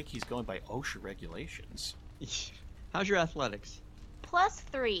slaves. I don't think he's going by OSHA regulations. How's your athletics?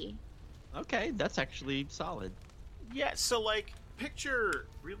 +3. Okay, that's actually solid. Yeah, so like picture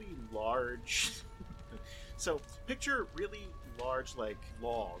really large. So picture really large like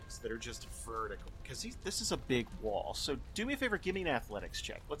logs that are just vertical because this is a big wall. So do me a favor, give me an athletics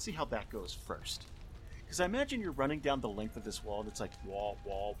check. Let's see how that goes first. Because I imagine you're running down the length of this wall and it's like wall.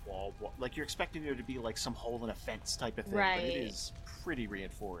 Like you're expecting there to be like some hole in a fence type of thing, but it Right. is pretty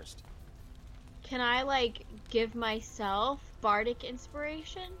reinforced. Can I like give myself bardic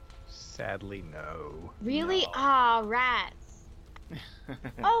inspiration? Sadly, no. Really? No. Ah, rats.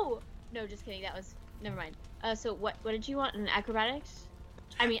 Oh no, just kidding. That was never mind. So what did you want? An acrobatics?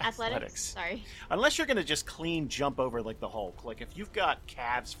 I mean athletics. Athletics. Sorry. Unless you're gonna just clean jump over like the Hulk. Like if you've got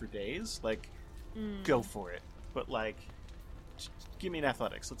calves for days, like go for it. But like, just give me an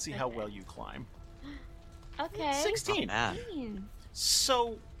athletics. Let's see how Okay. well you climb. Okay. 16. Not bad. 16.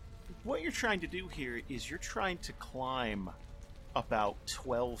 So, what you're trying to do here is you're trying to climb about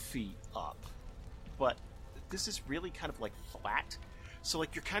 12 feet up. But this is really kind of like flat. So,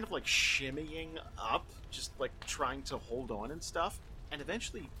 like, you're kind of like shimmying up, just like trying to hold on and stuff. And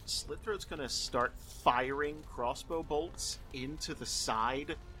eventually, Slitthroat's going to start firing crossbow bolts into the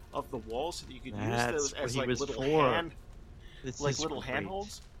side of the wall so that you can use That's those what as he like was little for. hand, This like is little great.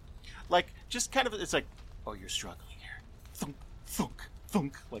 handholds. Like, just kind of, it's like, oh, you're struggling here. Thunk, thunk,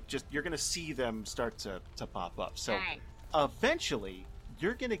 thunk. Like, just, you're going to see them start to pop up. So, Alright. eventually,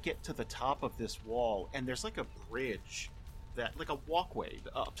 you're going to get to the top of this wall, and there's like a bridge, that like a walkway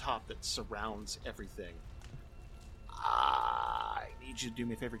up top that surrounds everything. I need you to do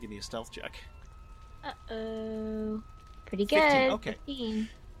me a favor, give me a stealth check. Uh-oh. Pretty 15, good. okay. 15.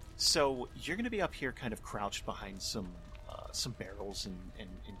 So you're going to be up here, kind of crouched behind some barrels and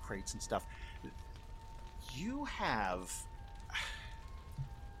crates and stuff. You have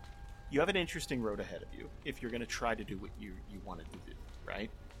an interesting road ahead of you if you're going to try to do what you wanted to do, right?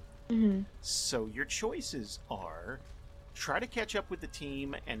 Mm-hmm. So your choices are try to catch up with the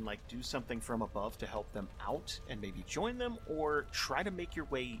team and like do something from above to help them out and maybe join them, or try to make your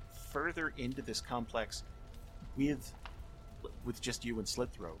way further into this complex with just you and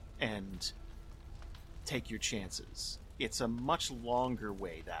Slitthroat and take your chances. It's a much longer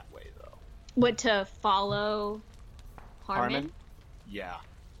way that way, though. What, to follow Harmon? Yeah.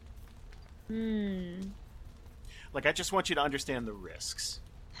 Like, I just want you to understand the risks.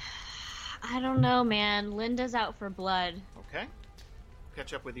 I don't know, man. Linda's out for blood. Okay?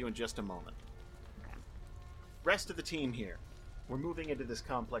 Catch up with you in just a moment. Okay. Rest of the team here. We're moving into this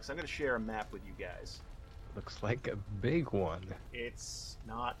complex. I'm going to share a map with you guys. Looks like a big one. It's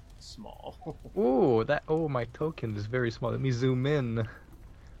not small. Ooh, my token is very small. Let me zoom in.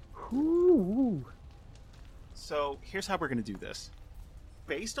 Ooh. So here's how we're going to do this.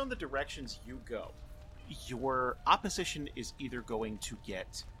 Based on the directions you go, your opposition is either going to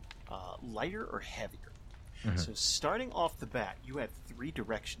get lighter or heavier. Mhm. So starting off the bat, you have 3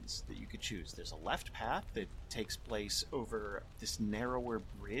 directions that you could choose. There's a left path that takes place over this narrower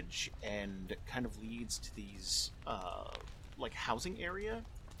bridge and kind of leads to these like housing area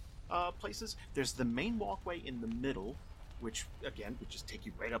places. There's the main walkway in the middle, which again would just take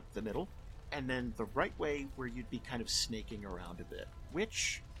you right up the middle, and then the right way where you'd be kind of snaking around a bit.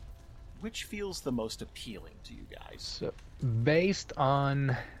 Which feels the most appealing to you guys? So, based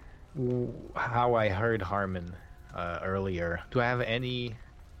on how I heard Harmon earlier, do I have any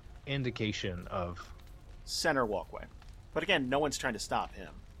indication of? Center walkway. But again, no one's trying to stop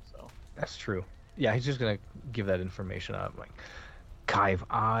him. So That's true. Yeah, he's just gonna give that information out. Like, Kive,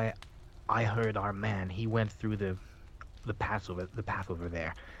 I heard our man. He went through the path over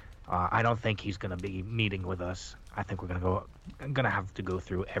there. I don't think he's gonna be meeting with us. I think we're gonna have to go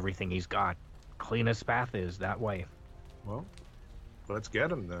through everything he's got. Cleanest path is that way. Well, let's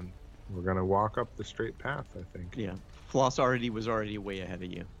get him then. We're gonna walk up the straight path, I think. Yeah. Floss was already way ahead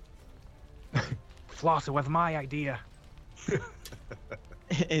of you. Floss, it was my idea.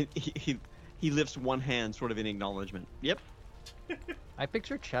 And he lifts one hand, sort of in acknowledgement. Yep. I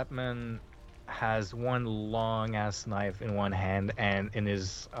picture Chapman has one long ass knife in one hand, and in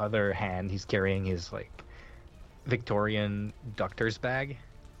his other hand he's carrying his like Victorian doctor's bag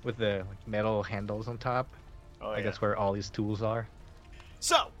with the like, metal handles on top. Oh, Like that's where all his tools are.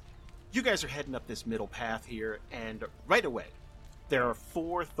 So, you guys are heading up this middle path here, and right away, there are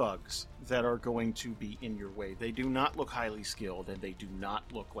 4 thugs that are going to be in your way. They do not look highly skilled, and they do not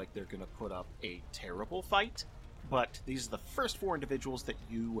look like they're going to put up a terrible fight, but these are the first 4 individuals that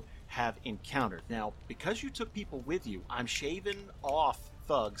you have encountered. Now, because you took people with you, I'm shaving off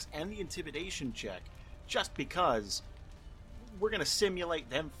thugs and the intimidation check just because we're going to simulate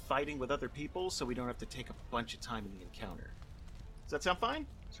them fighting with other people so we don't have to take a bunch of time in the encounter. Does that sound fine?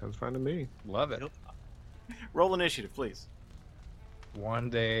 Sounds fine to me. Love it. Roll initiative, please. One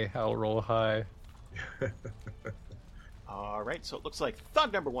day I'll roll high. All right, so it looks like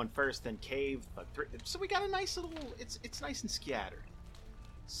thug number 1 first, then cave, thug 3. So we got a nice little. It's nice and scattered.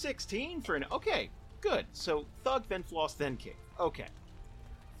 16 for an. Okay, good. So thug, then floss, then cave. Okay.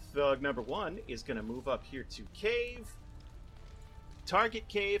 Thug number 1 is going to move up here to cave. Target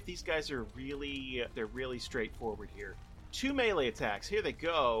cave. These guys are they're really straightforward here. 2 melee attacks. Here they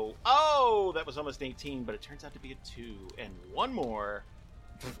go. Oh, that was almost 18, but it turns out to be a 2. And one more.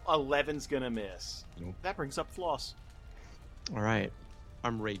 11's gonna miss. Nope. That brings up floss. All right.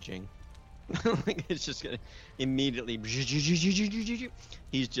 I'm raging. Like, it's just gonna immediately.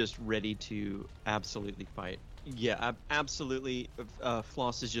 He's just ready to absolutely fight. Yeah, absolutely.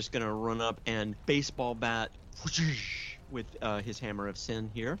 Floss is just gonna run up and baseball bat with his hammer of sin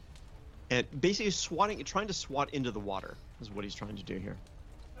here, and basically trying to swat into the water is what he's trying to do here.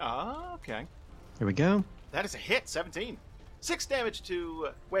 Ah, okay. Here we go. That is a hit. 17. 6 damage to.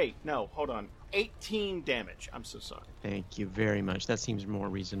 Wait, no, hold on. 18 damage. I'm so sorry. Thank you very much. That seems more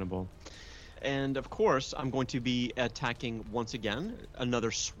reasonable. And of course, I'm going to be attacking once again.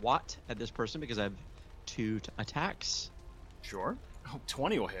 Another swat at this person because I have 2 attacks. Sure. Oh,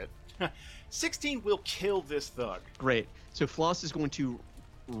 20 will hit. 16 will kill this thug. Great. So Floss is going to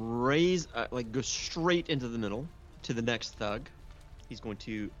raise, go straight into the middle to the next thug. He's going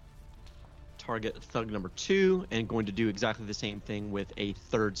to target thug number 2 and going to do exactly the same thing with a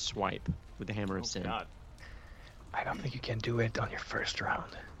 3rd swipe with the hammer of sin. God. I don't think you can do it on your first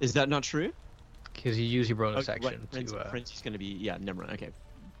round. Is that not true? Because you use your bonus Oh, action right. to. Prince is going to be. Yeah, never mind. Okay.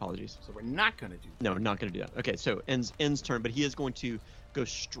 Apologies. So we're not going to do that. No, not going to do that. Okay, so N's turn, but he is going to go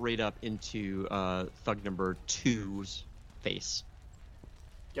straight up into thug number 2's face.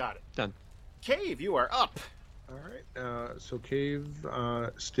 Got it. Done. Cave, you are up. All right. So Cave,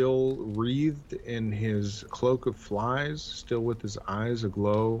 still wreathed in his cloak of flies, still with his eyes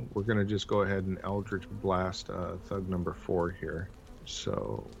aglow. We're gonna just go ahead and Eldritch Blast thug number 4 here.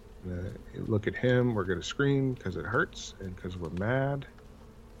 So look at him. We're gonna scream because it hurts and because we're mad.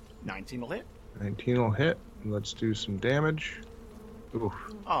 19 will hit. 19 will hit. Let's do some damage. Oof.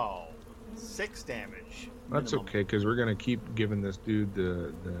 Oh, 6 damage. That's minimum. okay, because we're gonna keep giving this dude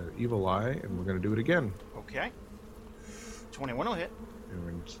the evil eye, and we're gonna do it again. Okay. 21 will hit. And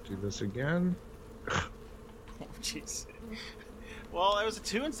we're gonna just do this again. Oh, jeez. Well, that was a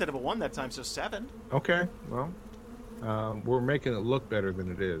 2 instead of a 1 that time, so 7. Okay, well, we're making it look better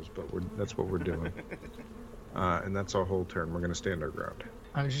than it is, but that's what we're doing. And that's our whole turn. We're gonna stand our ground.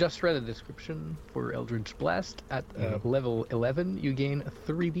 I just read the description for Eldritch Blast. At level 11, you gain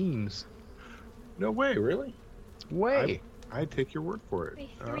 3 beams. No way, really? Way! I take your word for it. Wait,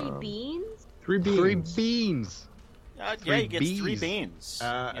 3 beans? 3 beams. 3 beams! Yeah, Three he gets 3 bees. beams.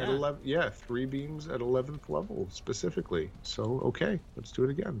 At 11, 3 beams at 11th level specifically. So okay, let's do it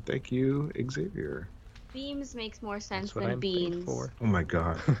again. Thank you, Xavier. Beams makes more sense That's what than I'm paid beans. for. Oh my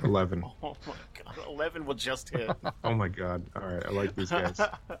God, 11. Oh my god, 11 will just hit. Oh my God. All right, I like these guys.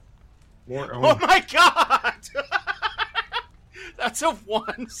 More. Oh my god! That's a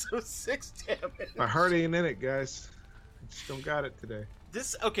 1, so 6 damage. My heart ain't in it, guys. I just don't got it today.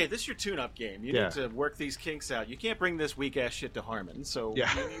 This is your tune-up game. You Yeah. need to work these kinks out. You can't bring this weak-ass shit to Harmon, so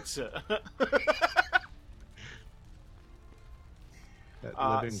Yeah. you need to... That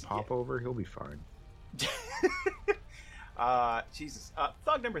living yeah. popover, he'll be fine. Jesus.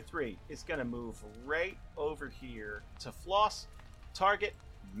 Thug number 3 is going to move right over here to Floss. Target,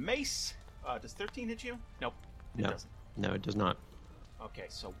 Mace. Does 13 hit you? Nope. It doesn't. No, it does not. Okay,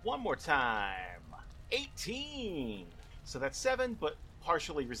 so one more time. 18. So that's 7, but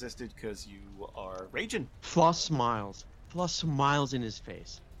partially resisted because you are raging. Floss smiles. Floss smiles in his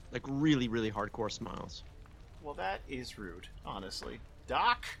face. Like really, really hardcore smiles. Well, that is rude, honestly.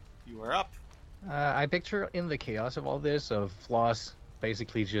 Doc, you are up. I picture in the chaos of all this of Floss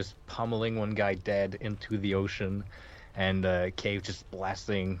basically just pummeling one guy dead into the ocean, and Cave just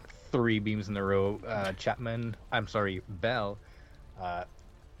blasting 3 beams in a row. Bell,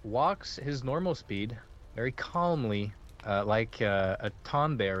 walks his normal speed very calmly, like a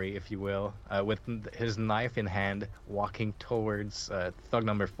Tonberry, if you will, with his knife in hand, walking towards Thug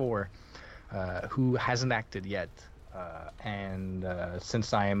number 4, who hasn't acted yet. And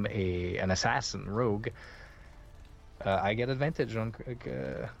since I'm an assassin rogue, I get advantage on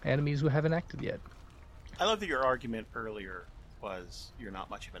enemies who haven't acted yet. I love that your argument earlier was you're not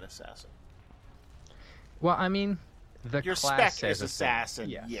much of an assassin. Well, I mean, your class spec is says assassin.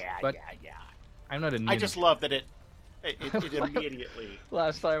 Yes, Yeah. I'm not a ninja. I just love that it immediately.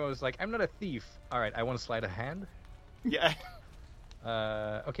 Last time I was like, I'm not a thief. All right, I want to slide a hand. Yeah.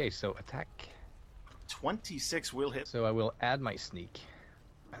 Okay, so attack. 26 will hit. So I will add my sneak.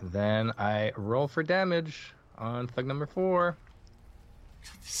 And then I roll for damage on Thug number 4.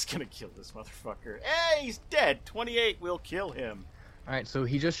 This is gonna kill this motherfucker. Hey, he's dead. 28 will kill him. Alright, so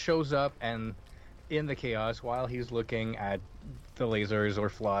he just shows up, and in the chaos, while he's looking at the lasers or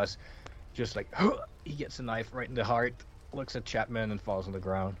Floss, just like, he gets a knife right in the heart, looks at Chapman, and falls on the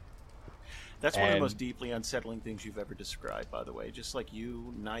ground. That's one of the most deeply unsettling things you've ever described, by the way. Just like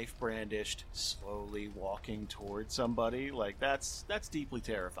you, knife brandished, slowly walking towards somebody. Like, that's deeply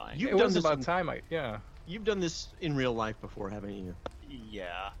terrifying. It was about time, yeah. You've done this in real life before, haven't you?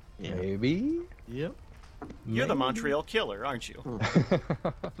 Yeah. Maybe? Yep. You're the Montreal Killer, aren't you?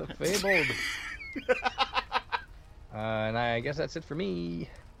 The fabled. And I guess that's it for me.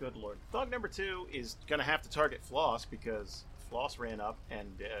 Good lord. Thug number 2 is going to have to target Floss because Floss ran up and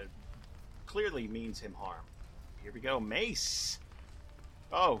clearly means him harm. Here we go. Mace.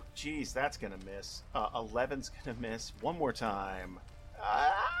 Oh, geez, that's going to miss. 11's going to miss. One more time.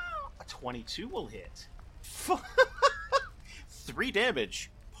 A 22 will hit. 3 damage.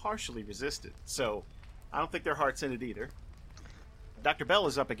 Partially resisted. So, I don't think their heart's in it either. Dr. Bell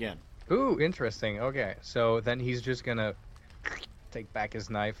is up again. Ooh, interesting. Okay, so then he's just gonna take back his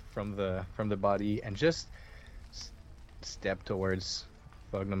knife from the body and just step towards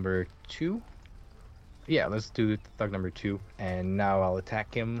Thug number 2. Yeah, let's do Thug number 2, and now I'll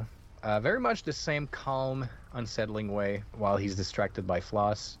attack him. Very much the same calm, unsettling way while he's distracted by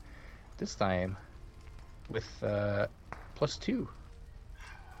Floss. This time with +2.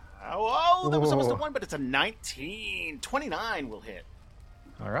 Oh, that was almost a 1, but it's a 19. 29 will hit.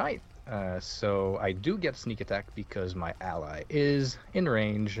 All right. So I do get sneak attack because my ally is in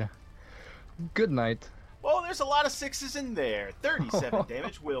range. Good night. Oh, there's a lot of 6s in there. 37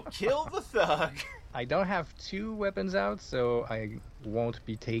 damage will kill the thug. I don't have 2 weapons out, so I won't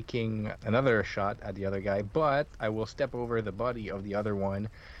be taking another shot at the other guy, but I will step over the body of the other one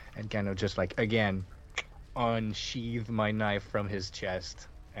and kind of just like, again, unsheath my knife from his chest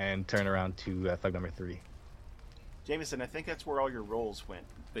and turn around to Thug number 3. Jameson, I think that's where all your rolls went.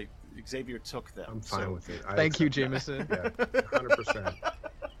 Xavier took them. I'm fine with it. Thank you, Jameson. Yeah, 100%.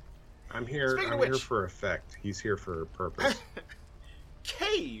 I'm here. Speaking of I'm here which- for effect. He's here for a purpose.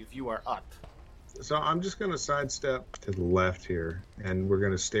 Cave, you are up. So I'm just going to sidestep to the left here, and we're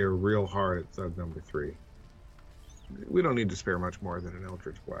going to stare real hard at Thug number 3. We don't need to spare much more than an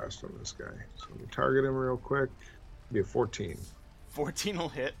Eldritch Blast on this guy. So we target him real quick. Be a 14. 14 will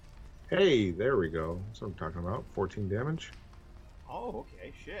hit. Hey, there we go. That's what I'm talking about. 14 damage. Oh,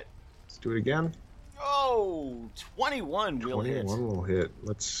 okay, shit. Let's do it again. Oh, 21 will hit. 21 will hit.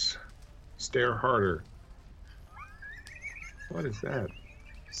 Let's stare harder. What is that?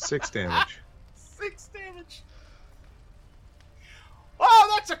 6 damage. 6 damage.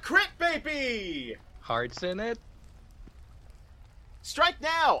 Oh, that's a crit, baby! Hearts in it. Strike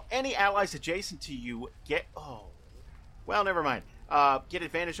now! Any allies adjacent to you get... Oh. Well, never mind. Get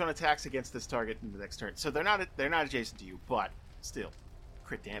advantage on attacks against this target in the next turn. So they're not adjacent to you, but still,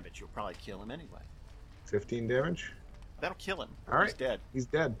 crit damage. You'll probably kill him anyway. 15 damage. That'll kill him. All right. He's dead. He's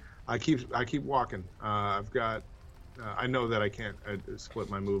dead. I keep walking. I've got. I know that I can't split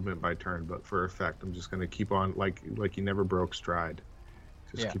my movement by turn, but for effect, I'm just going to keep on like you never broke stride.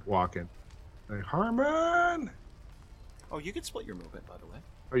 Just keep walking. Like, Harmon. Oh, you can split your movement, by the way.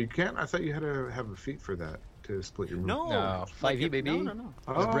 Oh, you can't. I thought you had to have a feat for that. to split your move. No, No, 5e, baby. No.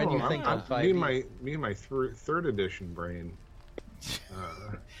 Does Brent, you I'm- think I'm- on 5e? Me and my third edition brain.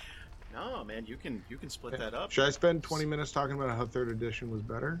 No, man, you can split that up. Should I spend 20 minutes talking about how third edition was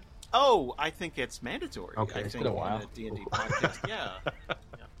better? Oh, I think it's mandatory. Okay. I It's think been a while. in a D&D podcast. Yeah.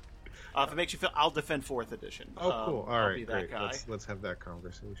 If it makes you feel, I'll defend 4th edition. Oh, cool. All I'll right, be that great. guy. Let's have that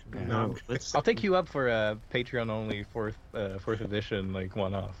conversation. Yeah. No, I'll take you up for a Patreon only fourth edition, like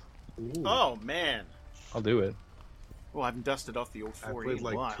one-off. Ooh. Oh man. I'll do it. Well, I haven't dusted off the old I 4E played in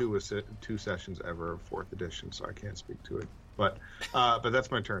a while. like two sessions ever of 4th edition, so I can't speak to it. But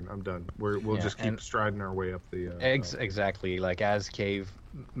that's my turn. I'm done. We'll Yeah, just keep and- striding our way up the. Exactly. Like as cave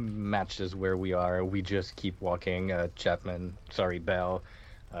matches where we are, we just keep walking. Bell,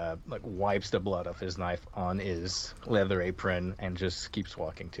 like wipes the blood of his knife on his leather apron and just keeps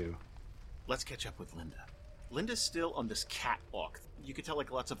walking too. Let's catch up with Linda. Linda's still on this catwalk. You can tell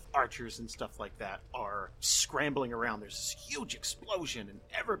like lots of archers and stuff like that are scrambling around. There's this huge explosion and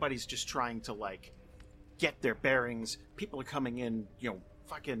everybody's just trying to like get their bearings. People are coming in,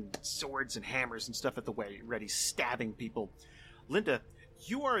 fucking swords and hammers and stuff at the way, ready, stabbing people. Linda,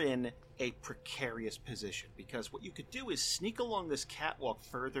 you are in a precarious position because what you could do is sneak along this catwalk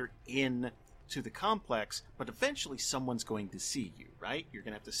further in to the complex, but eventually someone's going to see you, right? You're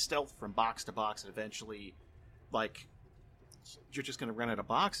going to have to stealth from box to box and eventually, like, you're just going to run out of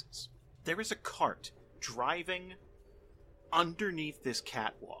boxes. There is a cart driving underneath this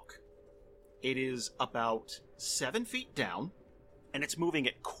catwalk. It is about 7 feet down, and it's moving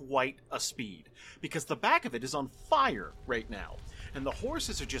at quite a speed because the back of it is on fire right now. And the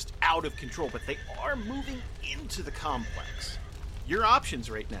horses are just out of control, but they are moving into the complex. Your options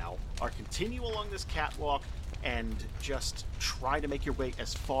right now are continue along this catwalk and just try to make your way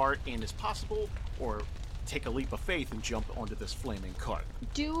as far in as possible, or take a leap of faith and jump onto this flaming cart.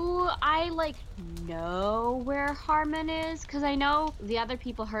 Do I know where Harmon is? Because I know the other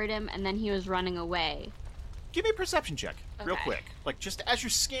people heard him and then he was running away. Give me a perception check, real Okay. quick. Like, just as you're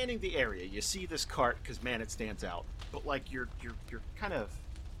scanning the area, you see this cart, because, man, it stands out. But, like, you're kind of...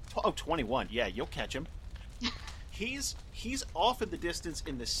 21. Yeah, you'll catch him. He's off in the distance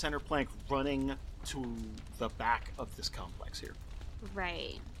in the center plank, running to the back of this complex here.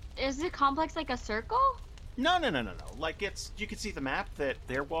 Right. Is the complex like a circle? No. Like, you can see the map that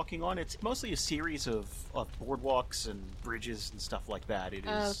they're walking on. It's mostly a series of boardwalks and bridges and stuff like that. It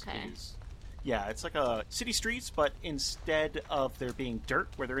is... Okay. It is, yeah, it's like a city streets, but instead of there being dirt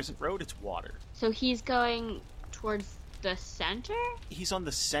where there isn't road, it's water. So he's going towards the center? He's on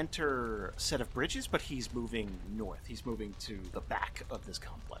the center set of bridges, but he's moving north. He's moving to the back of this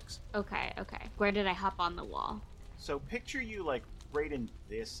complex. Okay. Where did I hop on the wall? So picture you like right in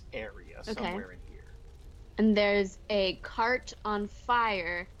this area, Okay. somewhere in here. And there's a cart on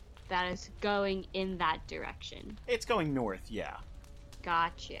fire that is going in that direction. It's going north, yeah.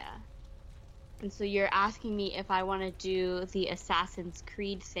 Gotcha. And so you're asking me if I want to do the Assassin's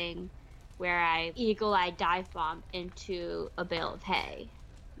Creed thing where I eagle eye dive bomb into a bale of hay.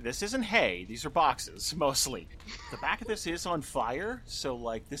 This isn't hay, these are boxes, mostly. The back of this is on fire, so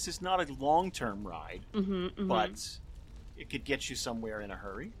like this is not a long-term ride, Mm-hmm. but it could get you somewhere in a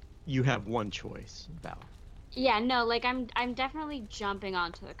hurry. You have one choice, Val. Yeah, no, like I'm definitely jumping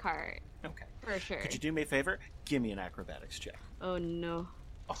onto the cart Okay. for sure. Could you do me a favor? Give me an acrobatics check. Oh no.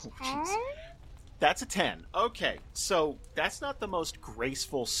 Oh, jeez. That's a 10. Okay, so that's not the most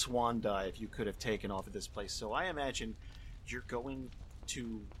graceful swan dive you could have taken off of this place. So I imagine you're going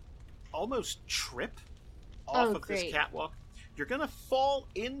to almost trip off of this great. catwalk. You're going to fall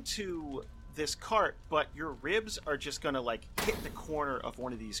into this cart, but your ribs are just going to like hit the corner of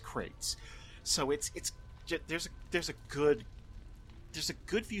one of these crates. So there's a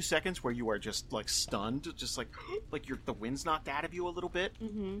good few seconds where you are just like stunned, just like the wind's knocked out of you a little bit.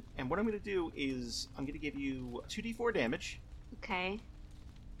 Mm-hmm. And what I'm going to do is I'm going to give you 2d4 damage, Okay.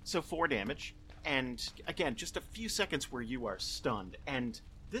 so 4 damage, and again, just a few seconds where you are stunned. And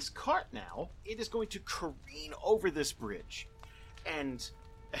this cart now, it is going to careen over this bridge. And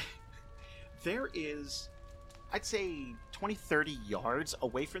there is, I'd say 20, 30 yards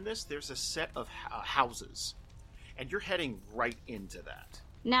away from this, there's a set of houses. And you're heading right into that.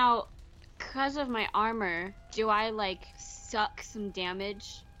 Now, because of my armor, do I like suck some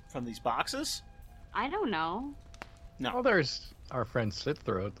damage? From these boxes? I don't know. No. Oh, there's our friend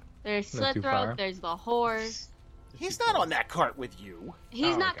Slitthroat. There's Not too far. Slitthroat, there's the horse. He's not on that cart with you.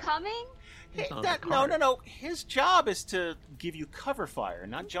 He's Oh, not okay. coming? He's on That- the no. cart. His job is to give you cover fire,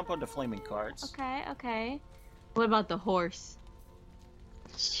 not jump onto flaming carts. Okay. What about the horse?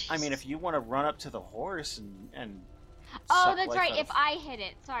 I mean, if you want to run up to the horse and Oh, suck that's life right. out If of- I hit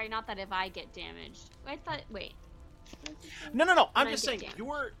it. Sorry, not that if I get damaged. I thought. Wait. No. I'm When I just get saying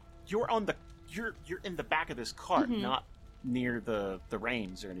damaged. you're on the you're in the back of this cart, Mhm. not near the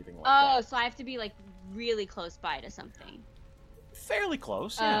reins or anything like Oh, that. so I have to be like really close by to something. Fairly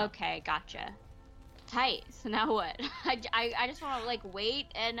close. Yeah. Okay, gotcha. Tight. So now what? I just want to like wait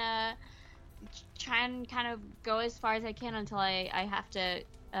and try and kind of go as far as I can until I have to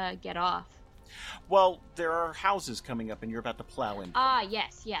get off. Well, there are houses coming up, and you're about to plow in. Ah,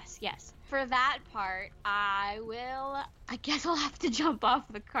 yes. For that part, I guess I'll have to jump off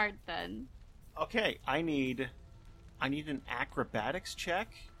the cart then. Okay, I need an acrobatics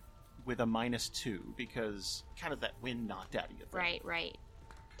check with a -2 because kind of that wind knocked out of you. Right.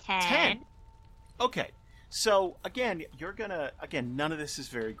 10. 10. Okay, so again, none of this is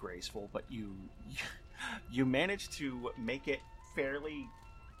very graceful, but you managed to make it fairly,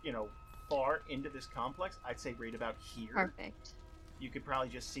 far into this complex. I'd say right about here. Perfect. You could probably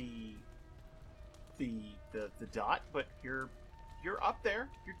just see the dot, but you're up there.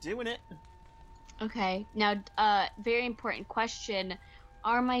 You're doing it. Okay. Now, very important question.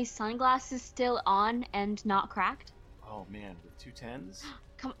 Are my sunglasses still on and not cracked? Oh man, with 2 10s.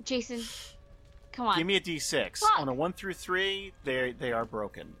 Come, Jason. Come on. Give me a D6. Fuck. On a 1 through 3, they are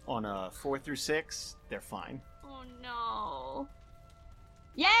broken. On a 4 through 6, they're fine. Oh no.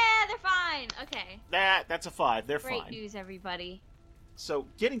 Yeah, they're fine. Okay. That's a 5. They're Great fine. news, everybody. So,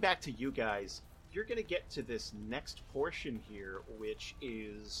 getting back to you guys, you're going to get to this next portion here, which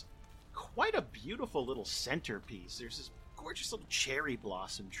is quite a beautiful little centerpiece. There's this gorgeous little cherry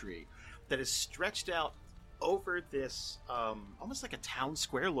blossom tree that is stretched out over this almost like a town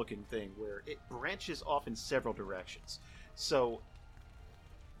square looking thing where it branches off in several directions. So,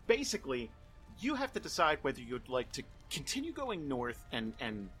 basically, you have to decide whether you'd like to continue going north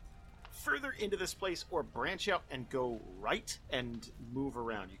and further into this place or branch out and go right and move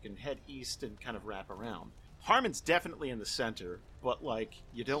around. You can head east and kind of wrap around. Harmon's definitely in the center, but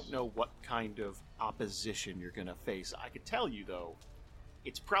you don't know what kind of opposition you're going to face. I could tell you though,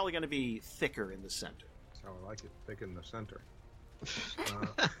 it's probably going to be thicker in the center. That's how I like it, thick in the center.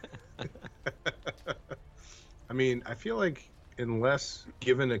 I mean, I feel like unless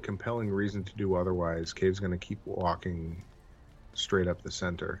given a compelling reason to do otherwise, Cave's going to keep walking straight up the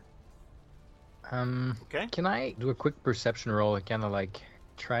center. Okay? Can I do a quick perception roll and kind of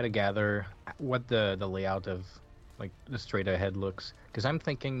try to gather what the layout of the straight ahead looks? Because I'm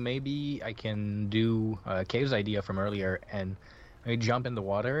thinking maybe I can do Cave's idea from earlier and maybe jump in the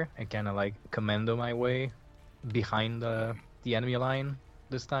water and kind of commando my way behind the enemy line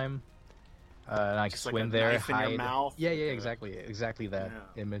this time. And I can Just swim a there, knife in hide. your mouth. Yeah, exactly that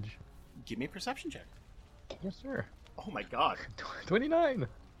Yeah. image. Give me a perception check. Yes, sir. Oh my god. 29.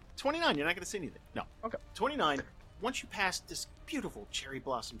 29, you're not going to see anything. No. Okay. 29, once you pass this beautiful cherry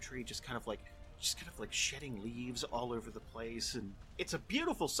blossom tree just kind of shedding leaves all over the place, and it's a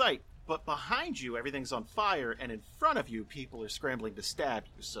beautiful sight, but behind you everything's on fire, and in front of you people are scrambling to stab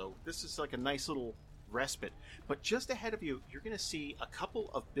you, so this is a nice little respite. But just ahead of you, you're going to see a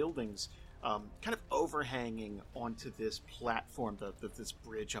couple of buildings kind of overhanging onto this platform, this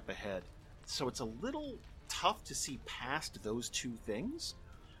bridge up ahead. So it's a little tough to see past those two things,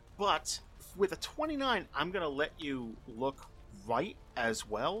 but with a 29, I'm going to let you look right as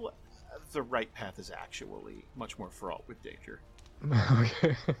well. The right path is actually much more fraught with danger.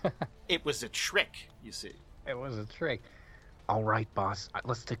 Okay. It was a trick, you see. It was a trick. All right, boss.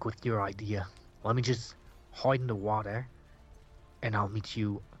 Let's stick with your idea. Let me just hide in the water, and I'll meet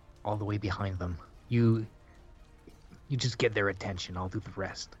you all the way behind them. You just get their attention. I'll do the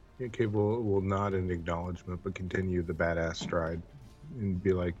rest. Yeah, Cave will nod in acknowledgement, but continue the badass stride and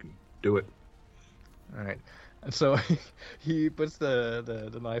be like, "Do it." All right. And so he puts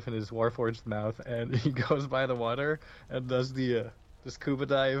the knife in his Warforged mouth, and he goes by the water and does the scuba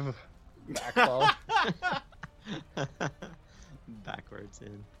dive backfall. Backwards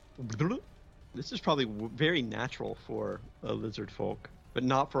in. This is probably very natural for a lizard folk, but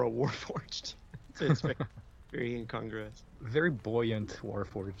not for a Warforged. So it's very incongruous. Very buoyant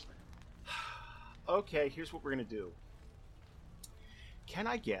Warforged. Okay, here's what we're going to do. Can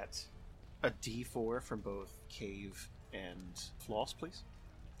I get a D4 from both Cave and Floss, please?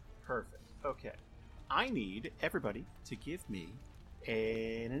 Perfect. Okay. I need everybody to give me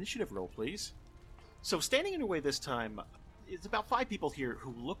an initiative roll, please. So standing in your way this time, it's about 5 people here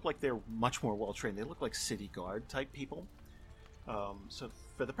who look like they're much more well-trained. They look like city guard type people. So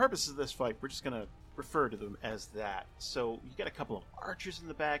for the purposes of this fight, we're just going to refer to them as that. So you got a couple of archers in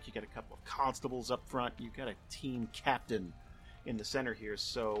the back, you got a couple of constables up front, you got a team captain in the center here.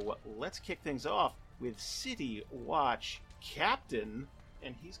 So let's kick things off with City Watch Captain,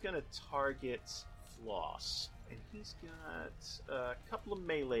 and he's going to target Floss. And he's got a couple of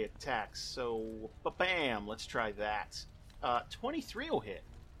melee attacks, so bam, let's try that. 23 will hit.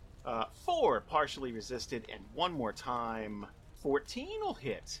 4 partially resisted, and one more time. 14 will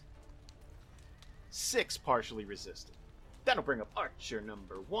hit. 6 partially resisted. That'll bring up Archer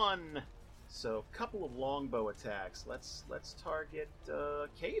number 1. So, a couple of longbow attacks. Let's target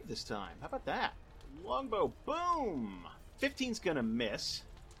Cave this time. How about that? Longbow, boom! 15's gonna miss.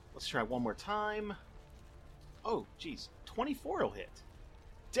 Let's try one more time. Oh, geez. 24 will hit.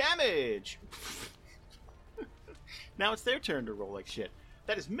 Damage! Now it's their turn to roll like shit.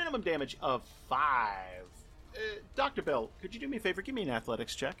 That is minimum damage of 5. Dr. Bell, could you do me a favor? Give me an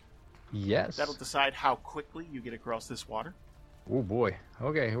athletics check. Yes. That'll decide how quickly you get across this water. Oh boy.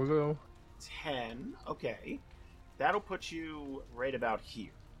 Okay, here we go. 10. Okay. That'll put you right about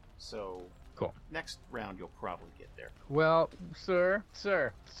here. So, Cool. next round you'll probably get there. Well, sir.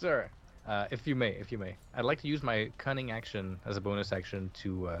 If you may, I'd like to use my cunning action as a bonus action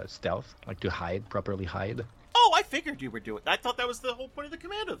to stealth, like to hide, properly hide. Oh, I figured you were doing. I thought that was the whole point of the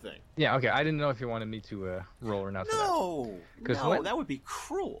commando thing. Yeah, okay. I didn't know if you wanted me to roll or not. No, when- that would be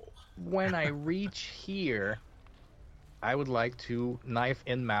cruel. When I reach here, I would like to knife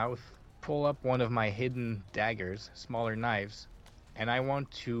in mouth, pull up one of my hidden daggers, smaller knives, and I want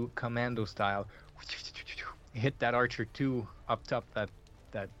to commando style hit that Archer 2 up top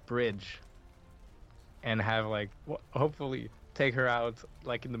that bridge, and have like hopefully take her out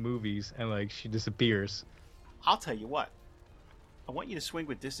like in the movies, and like she disappears. I'll tell you what. I want you to swing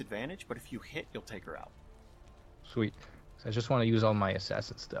with disadvantage, but if you hit, you'll take her out. Sweet. So I just want to use all my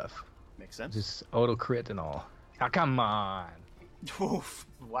assassin stuff. Makes sense? Just auto crit and all. Ah, come on. Oof,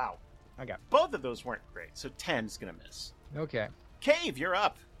 wow. Okay. Both of those weren't great, so 10's gonna miss. Okay. Cave, you're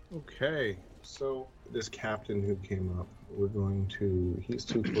up. Okay, so this captain who came up, he's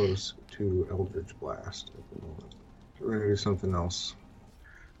too close to Eldritch Blast at the moment. So we're gonna do something else.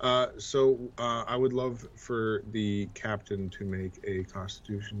 I would love for the captain to make a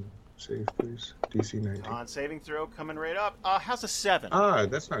Constitution save, please. DC 19. On saving throw, coming right up. How's a 7?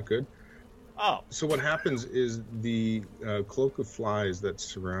 That's not good. Oh, So what happens is the cloak of flies that's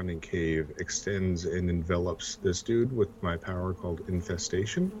surrounding Cave extends and envelops this dude with my power called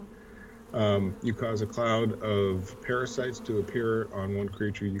Infestation. You cause a cloud of parasites to appear on one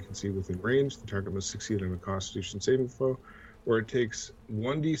creature you can see within range. The target must succeed on a Constitution saving throw, or it takes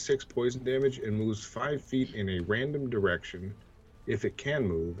 1d6 poison damage and moves 5 feet in a random direction if it can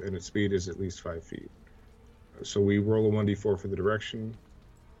move, and its speed is at least 5 feet. So we roll a 1d4 for the direction.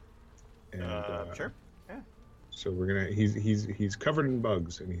 And, sure. So we're gonna. He's covered in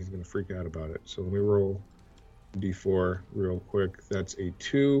bugs, and he's gonna freak out about it. So let me roll d4 real quick. That's a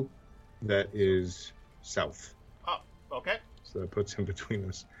 2. That is south. Oh, okay. So that puts him between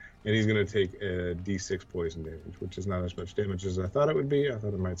us, and he's gonna take a d6 poison damage, which is not as much damage as I thought it would be. I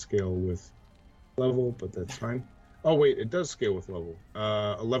thought it might scale with level, but that's fine. Oh wait, it does scale with level.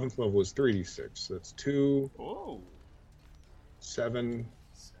 11th level is 3d6. That's 2, Ooh. 7.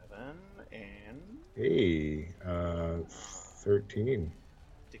 7 and Hey, 13.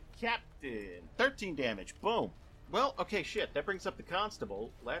 the captain. 13 damage. Boom. Well, okay, shit. That brings up the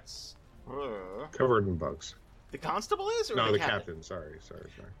constable. Let's. Covered in bugs. The constable is, or No, the the captain? captain. Sorry.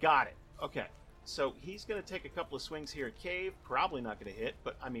 Got it. Okay. So he's going to take a couple of swings here at Cave. Probably not going to hit,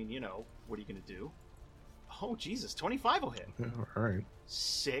 but I mean, what are you going to do? Oh, Jesus. 25 will hit. All right.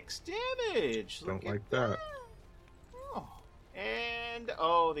 6 damage. Don't Look at like that. Oh. And,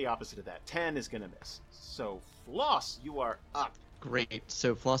 the opposite of that. 10 is going to miss. So, Floss, you are up. Great.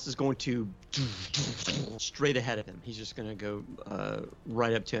 So Floss is going to straight ahead of him. He's just going to go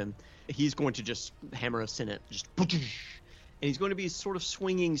right up to him. He's going to just hammer a Senate. And he's going to be sort of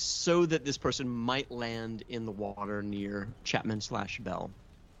swinging so that this person might land in the water near Chapman/Bell.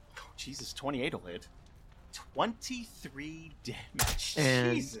 Oh, Jesus, 28 will hit. 23 damage.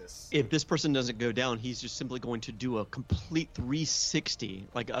 And Jesus. if this person doesn't go down, he's just simply going to do a complete 360,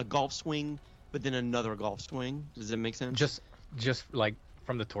 like a golf swing, but then another golf swing. Does that make sense? Just like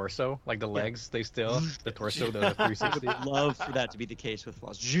from the torso, like the legs, they still the torso does a 360. Love for that to be the case with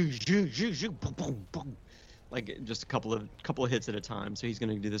Floss. Boom, boom, boom. Like just a couple of hits at a time. So he's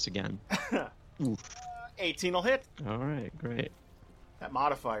going to do this again. Oof. 18 will hit. All right, great. That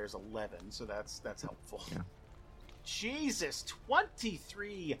modifier is 11, so that's helpful. Yeah. Jesus,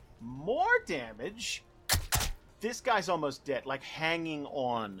 23 more damage. This guy's almost dead, like hanging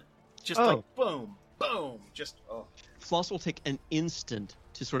on. Just like boom, boom, just Floss will take an instant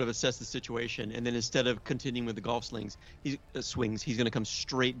to sort of assess the situation, and then instead of continuing with the golf swings, he's going to come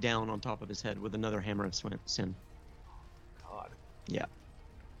straight down on top of his head with another hammer of sin. God. Yeah.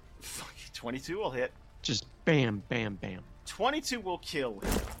 Fuck, 22 will hit. Just bam, bam, bam. 22 will kill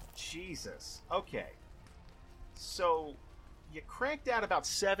him. Jesus. Okay. So, you cranked out about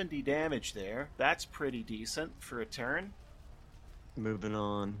 70 damage there. That's pretty decent for a turn. Moving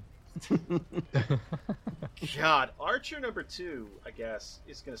on. God, Archer number 2, I guess,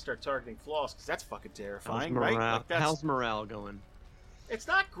 is going to start targeting Floss, because that's fucking terrifying, right? Like, How's morale going? It's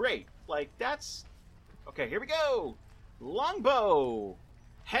not great. Like, that's... Okay, here we go! Longbow!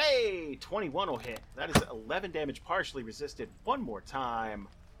 Hey! 21 will hit. That is 11 damage partially resisted. One more time.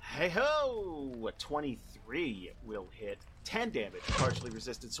 Hey-ho! 23 will hit. 10 damage partially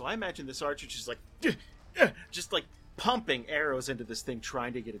resisted. So I imagine this archer just like pumping arrows into this thing,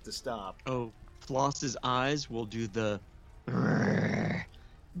 trying to get it to stop. Oh, Floss's eyes will do the...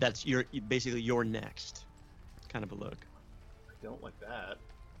 That's basically your next kind of a look. I don't like that.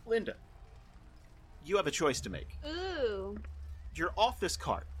 Linda, you have a choice to make. Ooh. You're off this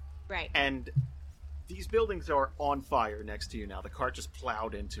cart, Right. and these buildings are on fire next to you now. The cart just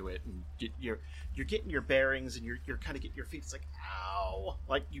plowed into it, and you're getting your bearings, and you're kind of getting your feet. It's like, ow!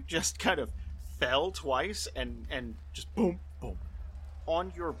 Like you just kind of fell twice, and just boom, boom.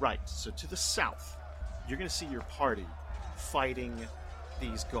 On your right, so to the south, you're going to see your party fighting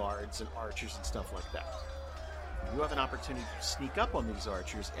these guards and archers and stuff like that. You have an opportunity to sneak up on these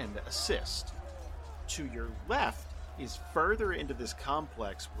archers and assist. To your left is further into this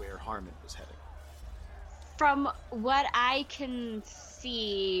complex where Harmon was heading. From what I can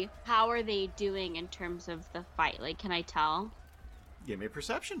see, how are they doing in terms of the fight? Like, can I tell? Give me a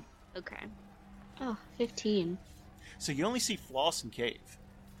perception. Okay. Oh, 15. So you only see Floss and Cave.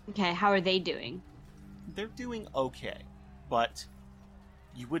 Okay, how are they doing? They're doing okay, but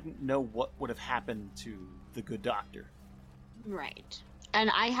you wouldn't know what would have happened to the good doctor. Right. And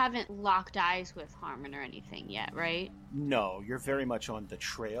I haven't locked eyes with Harmon or anything yet, right? No, you're very much on the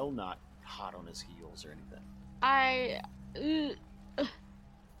trail, not hot on his heels or anything.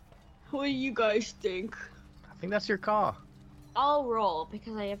 What do you guys think? I think that's your call. I'll roll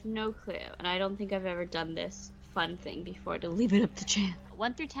because I have no clue, and I don't think I've ever done this fun thing before to leave it up to chance.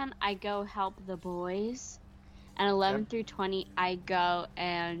 1 through 10, I go help the boys, and 11 through 20, I go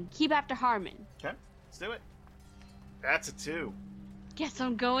and keep after Harmon. Okay, let's do it. That's a 2. Guess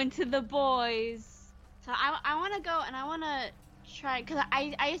I'm going to the boys. So I want to go and I want to try, because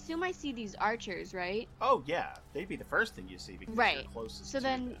I assume I see these archers, right? Oh yeah, they'd be the first thing you see because Right. you're closest So to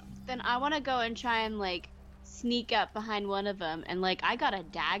then them. I want to go and try and like sneak up behind one of them, and like I got a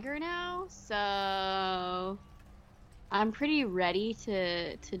dagger now, so I'm pretty ready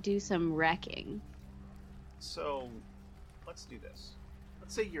to do some wrecking. So let's do this.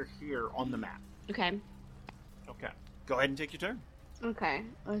 Let's say you're here on the map. Okay. Okay. Go ahead and take your turn. Okay.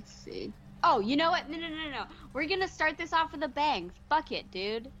 Let's see. Oh, you know what? No. We're gonna start this off with a bang. Fuck it,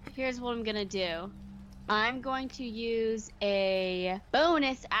 dude. Here's what I'm gonna do. I'm going to use a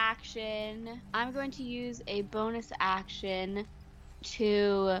bonus action.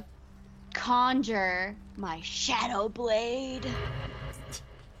 To conjure my Shadow Blade.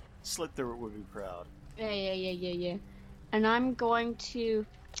 Slit through it would be proud. Yeah. And I'm going to...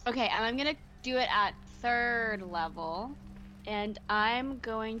 Okay, and I'm going to do it at 3rd level. And I'm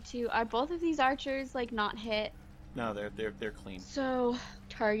going to... Are both of these archers, like, not hit? No, they're clean. So,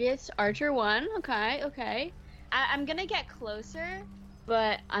 targets Archer 1. Okay. I'm going to get closer,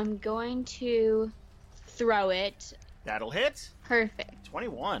 but I'm going to throw it. That'll hit. Perfect.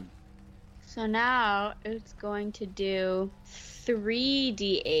 21. So now it's going to do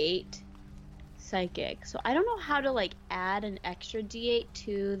 3d8 psychic. So I don't know how to like add an extra d8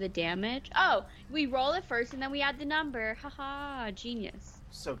 to the damage. Oh, we roll it first and then we add the number. Haha, genius.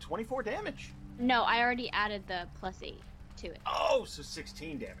 So 24 damage. No, I already added the +8 to it. Oh, so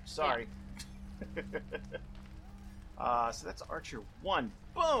 16 damage. Sorry. So that's Archer 1.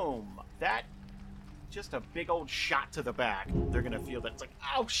 Boom. That just a big old shot to the back. They're gonna feel that it's like,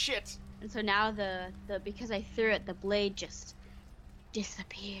 oh shit. And so now the because I threw it, the blade just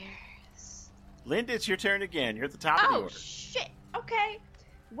disappears. Linda, it's your turn again. You're at the top of the Oh order. shit. Okay.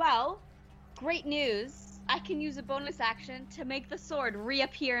 Well, great news. I can use a bonus action to make the sword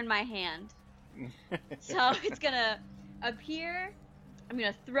reappear in my hand. So it's gonna appear. I'm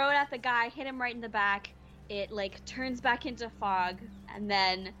gonna throw it at the guy, hit him right in the back. It like turns back into fog, and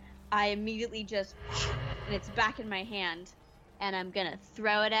then I immediately just, and it's back in my hand, and I'm gonna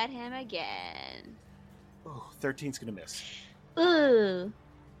throw it at him again. Oh, 13's gonna miss. Ooh.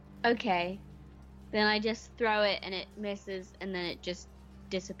 Okay. Then I just throw it and it misses, and then it just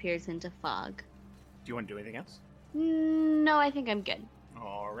disappears into fog. Do you want to do anything else? No, I think I'm good.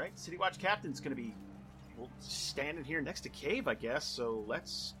 All right, City Watch Captain's going to be standing here next to Cave, I guess. So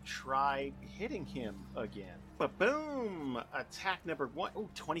let's try hitting him again. But boom! Attack number 1. Oh,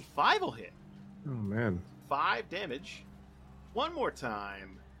 25 will hit. Oh man. 5 damage. One more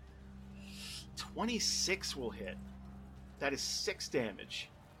time. 26 will hit. That is 6 damage.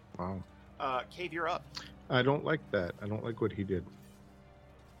 Wow. Cave, you're up. I don't like that. I don't like what he did.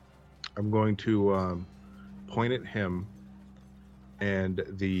 I'm going to point at him, and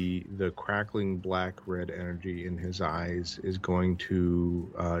the crackling black-red energy in his eyes is going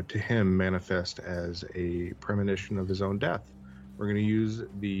to him manifest as a premonition of his own death. We're going to use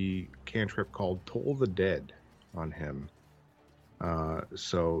the cantrip called Toll the Dead on him.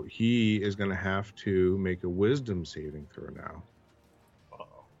 So he is going to have to make a wisdom saving throw now.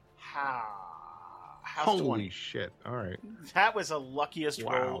 Uh-oh. How's Holy 20? shit. All right. That was the luckiest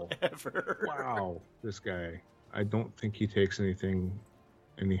Wow. roll ever. Wow. This guy. I don't think he takes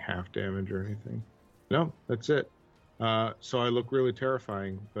any half damage or anything. No, that's it. So I look really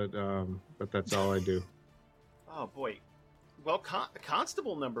terrifying, but that's all I do. Oh, boy. Well,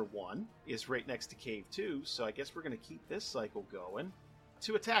 Constable number 1 is right next to Cave 2, so I guess we're going to keep this cycle going.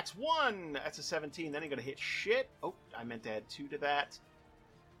 2 attacks. 1! That's a 17. Then I'm going to hit shit. Oh, I meant to add 2 to that.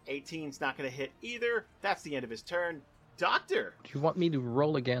 18's not going to hit either. That's the end of his turn. Doctor! Do you want me to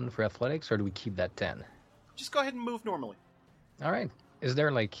roll again for athletics, or do we keep that 10? Just go ahead and move normally. All right. Is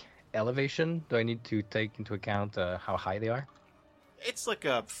there, like, elevation? Do I need to take into account how high they are? It's like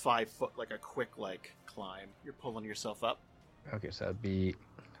a 5 foot, like a quick, like, climb. You're pulling yourself up. Okay, so that'd be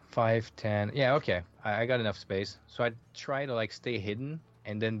 5, 10. Yeah, okay. I got enough space. So I'd try to, like, stay hidden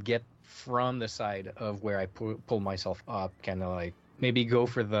and then get from the side of where I pull myself up, kind of like maybe go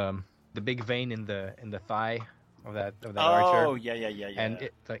for the big vein in the thigh of that archer. Oh, yeah. And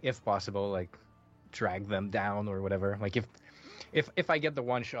if possible, like, drag them down or whatever. Like, if I get the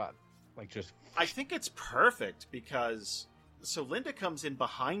one shot, like, just... I think it's perfect because... So Linda comes in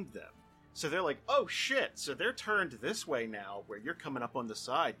behind them. So they're like, oh, shit. So they're turned this way now, where you're coming up on the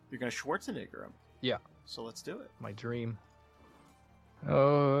side. You're going to Schwarzenegger them. Yeah. So let's do it. My dream.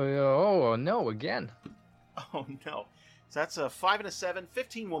 Oh, no, again. Oh, no. So that's a 5 and a 7.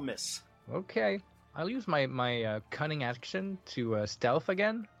 15 will miss. Okay. I'll use my cunning action to stealth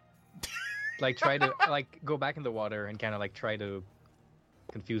again. Like, try to, like, go back in the water and kind of, like, try to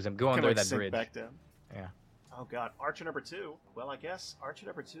confuse them. Go Kinda under like that sink bridge. back down. Yeah. Oh, God. Archer number 2. Well, I guess Archer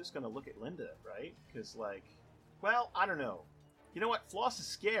number 2 is going to look at Linda, right? Because, like, well, I don't know. You know what? Floss is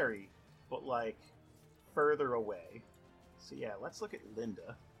scary, but, like, further away. So, yeah, let's look at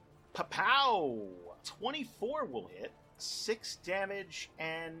Linda. Pow! 24 will hit. 6 damage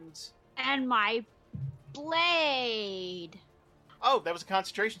and... And my blade. Oh, that was a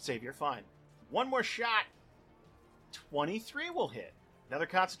concentration save. You're fine. One more shot. 23 will hit. Another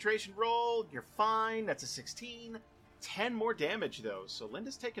concentration roll. You're fine. That's a 16. 10 more damage, though. So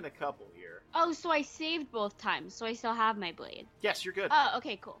Linda's taking a couple here. Oh, so I saved both times, so I still have my blade. Yes, you're good. Oh,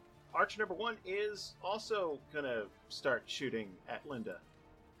 okay, cool. Archer number 1 is also going to start shooting at Linda.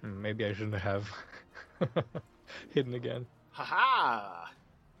 Maybe I shouldn't have hidden again. Haha!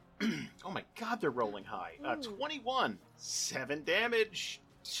 Oh my god, they're rolling high. Ooh. 21. 7 damage.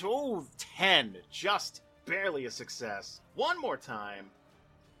 10. Just barely a success. One more time.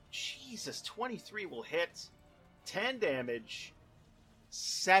 Jesus, 23 will hit. 10 damage.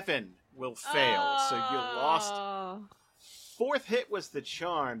 7 will fail. So you lost. Oh. 4th hit was the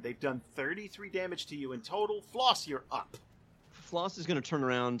charm. They've done 33 damage to you in total. Floss, you're up. Floss is going to turn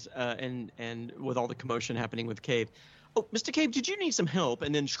around and with all the commotion happening with Cave. Oh, Mr. Cave, did you need some help?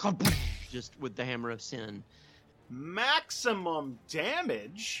 And then just with the hammer of sin. Maximum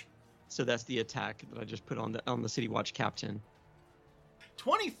damage. So that's the attack that I just put on the City Watch captain.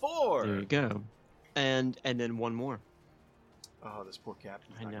 24. There you go. And then one more. Oh, this poor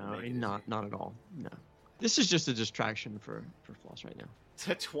captain. I know, not at all. No. This is just a distraction for Floss right now.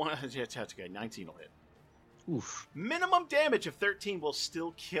 20, yeah, that's okay. 19 will hit. Oof. Minimum damage of 13 will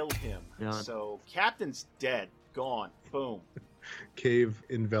still kill him. Yeah. So, Captain's dead. Gone. Boom. Cave,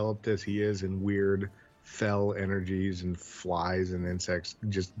 enveloped as he is in weird fell energies and flies and insects,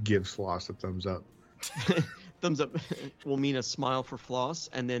 just gives Floss a thumbs up. Thumbs up will mean a smile for Floss,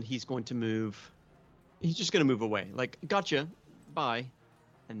 and then he's going to move. He's just going to move away. Like, gotcha, bye.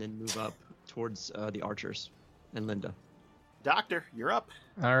 And then move up towards the archers and Linda. Doctor, you're up.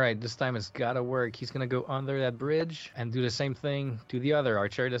 All right, this time it's gotta work. He's gonna go under that bridge and do the same thing to the other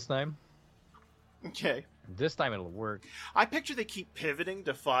archer this time. Okay. This time it'll work. I picture they keep pivoting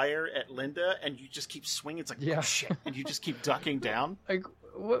to fire at Linda, and you just keep swinging. It's like, Yeah. oh shit, and you just keep ducking down. Like,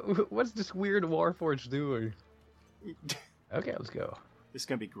 what's this weird Warforged doing? Okay, let's go. This is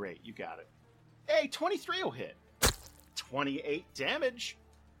gonna be great. You got it. Hey, 23 will hit. 28 damage.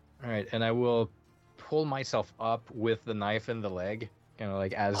 All right, and I will pull myself up with the knife in the leg, kind of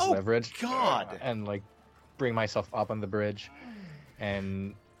like as Oh, leverage. God. And like bring myself up on the bridge,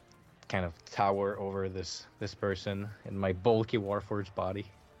 and kind of tower over this person in my bulky Warforged body.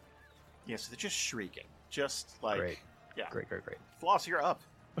 Yeah, so they're just shrieking. Just like, Great. yeah. Great. Floss, you're up.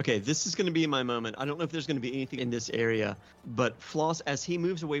 Okay, this is going to be my moment. I don't know if there's going to be anything in this area, but Floss, as he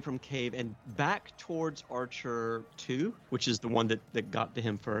moves away from Cave and back towards Archer 2, which is the one that got to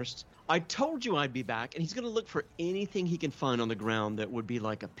him first, I told you I'd be back, and he's going to look for anything he can find on the ground that would be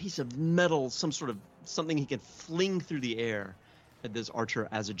like a piece of metal, some sort of something he can fling through the air at this Archer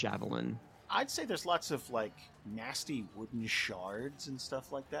as a javelin. I'd say there's lots of like nasty wooden shards and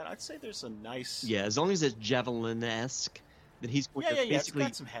stuff like that. I'd say there's a nice. Yeah, as long as it's javelin-esque, then he's going to Yeah. It's basically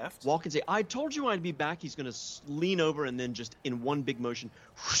got some heft. walk and say, I told you I'd be back. He's going to lean over and then just in one big motion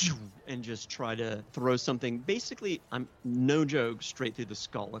and just try to throw something. Basically, I'm no joke, straight through the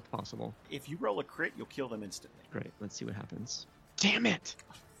skull if possible. If you roll a crit, you'll kill them instantly. Great. Let's see what happens. Damn it.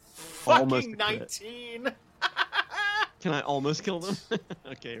 Fucking Almost a crit. 19. Can I almost kill them?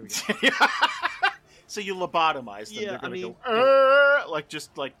 Okay, here we go. So you lobotomize them. Yeah, They're gonna I mean- go like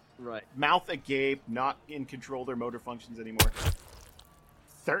just like Right. mouth agape, not in control of their motor functions anymore.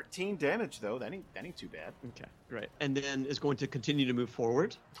 13 damage though. That ain't too bad. Okay, great. And then is going to continue to move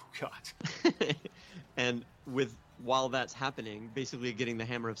forward. Oh god. And while that's happening, basically getting the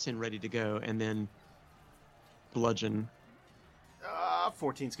Hammer of Sin ready to go, and then bludgeon.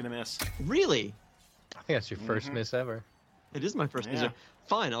 14's gonna miss. Really? I think that's your first Mhm. miss ever. It is my first Yeah. miss.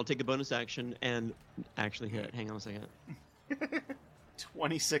 Fine, I'll take a bonus action and actually hit. Hang on a second.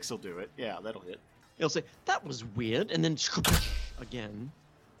 26 will do it. Yeah, that'll hit. It'll say, that was weird, and then again.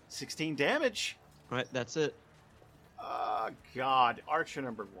 16 damage. All right, that's it. God, Archer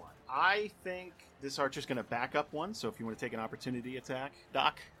number 1. I think this Archer's gonna back up one. So if you want to take an opportunity attack,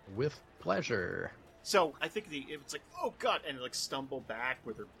 Doc. With pleasure. So I think it's like, oh god, and like stumble back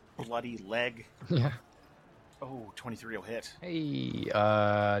with her bloody leg. Yeah. Oh, 23 will hit. Hey,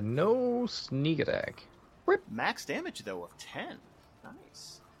 no sneak attack. Max damage though of 10.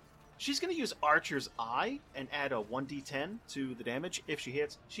 Nice. She's gonna use Archer's Eye and add a 1d10 to the damage. If she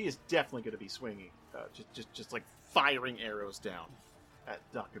hits, she is definitely gonna be swinging, just like firing arrows down at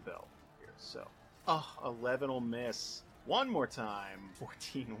Dr. Bell here. So, 11 will miss. One more time,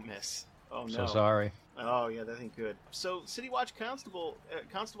 14 will miss. Oh no. So sorry. Oh yeah, that ain't good. So City Watch Constable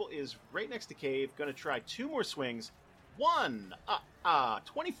is right next to Cave. Gonna try 2 more swings.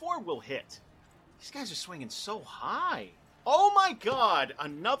 24 will hit. These guys are swinging so high. Oh my god,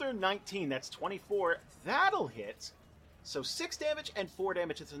 another 19. That's 24. That'll hit. So 6 damage and 4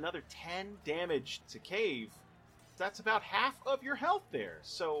 damage. It's another 10 damage to Cave. That's about half of your health there.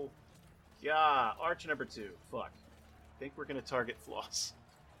 So, yeah, Archer number 2. Fuck. Think we're gonna target Floss.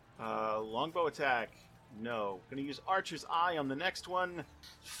 Longbow attack. No. Gonna use Archer's Eye on the next one.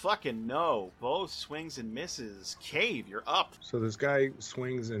 Fucking no. Both swings and misses. Cave, you're up. So this guy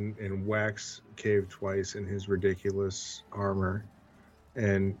swings and whacks Cave twice in his ridiculous armor.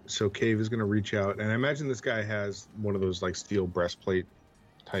 And so Cave is going to reach out. And I imagine this guy has one of those like steel breastplate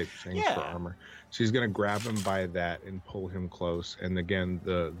type things for Yeah. armor. So he's going to grab him by that and pull him close. And again,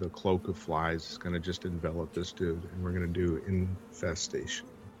 the cloak of flies is going to just envelop this dude. And we're going to do infestation.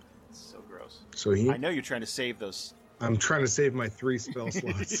 So gross. So he, I know you're trying to save those. I'm trying to save my 3 spell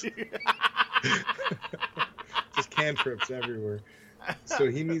slots. Just cantrips everywhere. So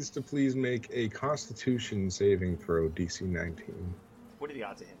he needs to please make a Constitution saving throw, DC 19. What are the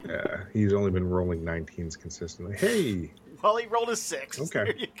odds of him? Yeah, he's only been rolling 19s consistently. Hey, Well, he rolled a 6. Okay.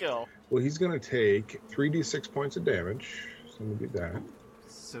 There you go. well, he's going to take 3d6 points of damage. So let me do that.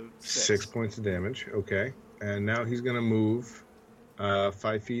 So 6 points of damage. Okay. And now he's going to move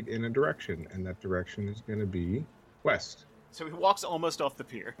 5 feet in a direction. And that direction is going to be west. So he walks almost off the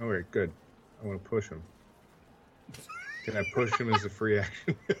pier. All right, good. I want to push him. Can I push him as a free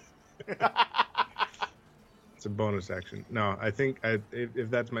action? It's a bonus action. No, I think if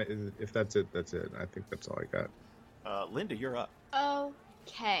that's it, that's it. I think that's all I got. Linda, you're up.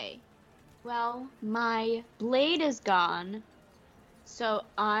 Okay. Well, my blade is gone. So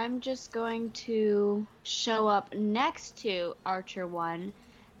I'm just going to show up next to Archer 1.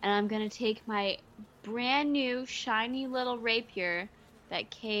 And I'm going to take my brand new shiny little rapier that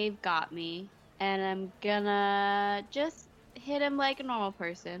Cave got me. And I'm gonna just hit him like a normal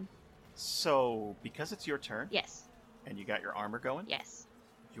person. So, because it's your turn, Yes. and you got your armor going, Yes.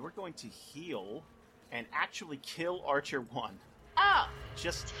 you're going to heal and actually kill Archer 1. Oh,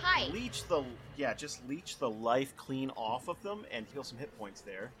 Just tight. leech the life clean off of them and heal some hit points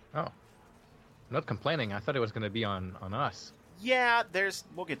there. Oh. I'm not complaining. I thought it was going to be on us. Yeah,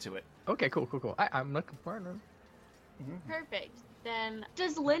 we'll get to it. Okay, cool. I'm not complaining. Perfect. Then,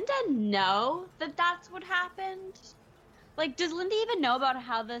 does Linda know that that's what happened? Like, does Linda even know about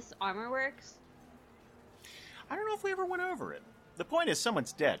how this armor works? I don't know if we ever went over it. The point is,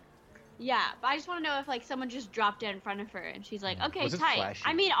 someone's dead. Yeah, but I just want to know if, like, someone just dropped dead in front of her and she's like, okay, Was it tight. flashy?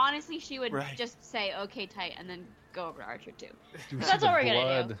 I mean, honestly, she would Right. just say, okay, tight, and then go over to Archer, too. Do we That's see what the we're gonna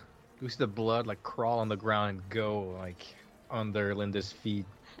blood? do. Do we see the blood like crawl on the ground and go like under Linda's feet?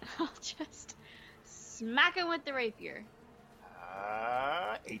 I'll just smack him with the rapier.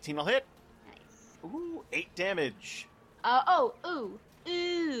 18 will hit. Nice. Ooh, 8 damage.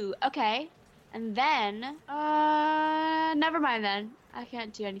 Ooh, okay. And then, never mind then. I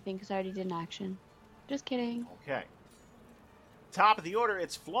can't do anything because I already did an action. Just kidding. Okay. Top of the order,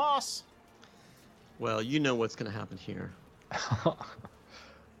 it's Floss. Well, you know what's going to happen here.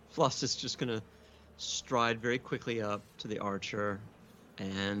 Floss is just going to stride very quickly up to the archer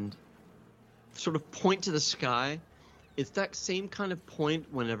and sort of point to the sky. It's that same kind of point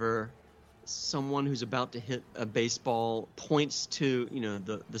whenever someone who's about to hit a baseball points to,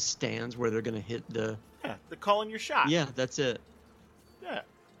 the stands where they're going to hit the... Yeah, the calling your shot. Yeah, that's it. Yeah.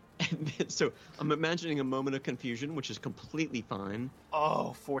 And then, so I'm imagining a moment of confusion, which is completely fine.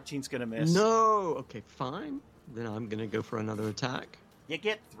 Oh, 14's gonna miss. No! Okay, fine. Then I'm going to go for another attack. You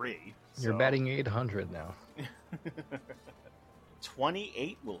get 3. You're so batting 800 now.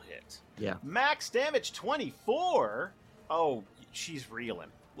 28 will hit. Yeah. Max damage 24. Oh, she's reeling.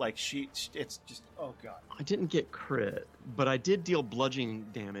 Like it's just, oh god. I didn't get crit, but I did deal bludgeoning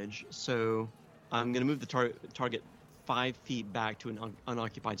damage, so I'm going to move the target 5 feet back to an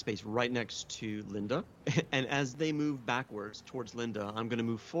unoccupied space right next to Linda. And as they move backwards towards Linda, I'm going to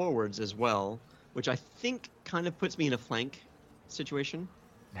move forwards as well, which I think kind of puts me in a flank situation.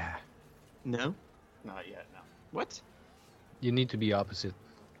 Nah. No? Not yet, no. What? You need to be opposite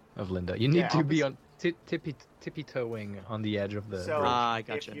of Linda. You need Yeah, to be on tippy-toeing on the edge of the So bridge. I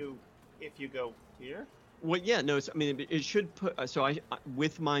gotcha. if you go here, Well, yeah, no, I mean, it should put... So I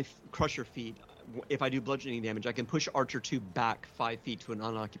with my crusher feet, if I do bludgeoning damage, I can push Archer 2 back 5 feet to an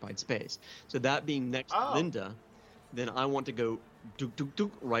unoccupied space. So that being next to Oh. Linda, then I want to go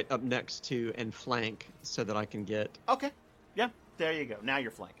right up next to and flank so that I can get... okay, yeah, there you go. Now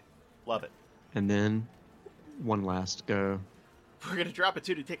you're flanking. Love it. And then one last go. We're gonna drop a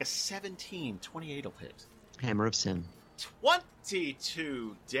 2 to take a 17. 28 will hit. Hammer of Sin.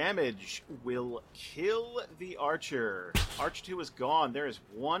 22 damage will kill the archer. Archer 2 is gone. There is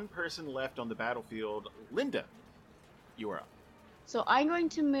one person left on the battlefield. Linda, you are up. So I'm going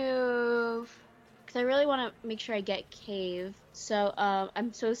to move because I really want to make sure I get cave. So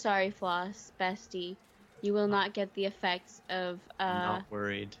I'm so sorry, Floss, bestie. You will not get the effects of Not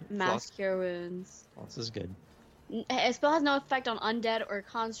worried. mass cure wounds. Floss is good. A spell has no effect on undead or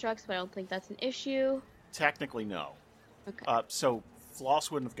constructs, but I don't think that's an issue. Technically, no. Okay. So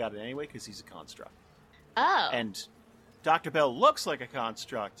Floss wouldn't have got it anyway because he's a construct. Oh. And Dr. Bell looks like a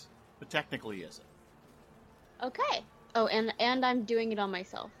construct, but technically isn't. Okay. Oh, and I'm doing it on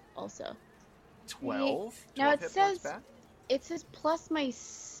myself also. 12? Now 12 it hit points says- back? It says plus my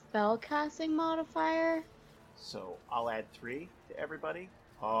spellcasting modifier. So I'll add 3 to everybody.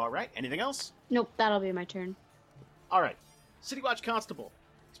 All right. Anything else? Nope, that'll be my turn. All right. City Watch Constable.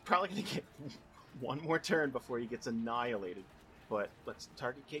 He's probably going to get one more turn before he gets annihilated. But let's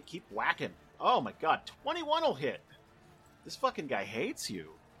target Kate. Keep whacking. Oh my god. 21 will hit. This fucking guy hates you.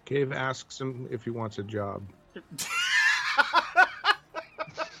 Cave asks him if he wants a job.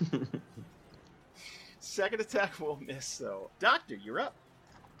 Second attack will miss, though. Doctor, you're up.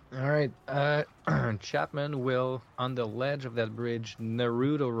 All right. Chapman will, on the ledge of that bridge,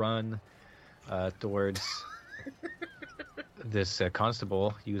 Naruto run towards this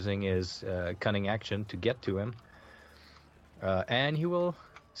constable using his cunning action to get to him. And he will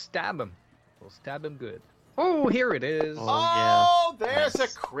stab him. He'll stab him good. Oh, here it is. Oh, yeah. there's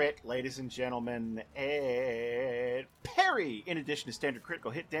Nice. a crit, ladies and gentlemen. And parry. In addition to standard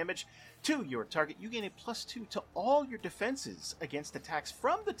critical hit damage to your target, you gain a +2 to all your defenses against attacks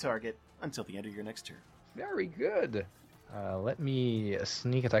from the target until the end of your next turn. Very good. Let me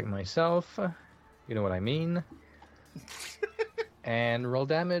sneak attack myself. You know what I mean. And roll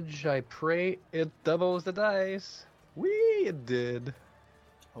damage. I pray it doubles the dice. Whee, it did.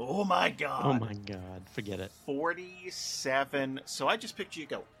 Oh my god. Oh my god, forget it. 47. So I just picture you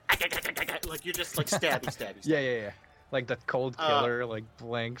go, like you're just like stabby. Yeah. Like that cold killer, like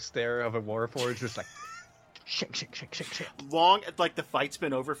blank stare of a warforged, just like shake. Long, like the fight's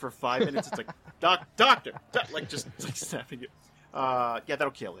been over for 5 minutes. It's like doctor, like just like snapping it. Yeah,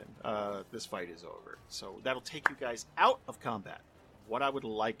 that'll kill him. This fight is over, so that'll take you guys out of combat. What I would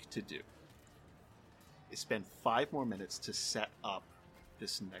like to do is spend 5 more minutes to set up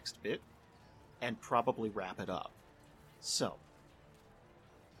this next bit, and probably wrap it up. So,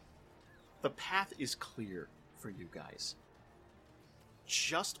 the path is clear for you guys.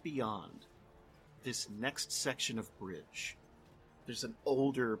 Just beyond this next section of bridge, there's an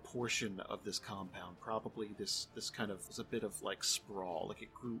older portion of this compound. Probably this kind of is a bit of like sprawl, like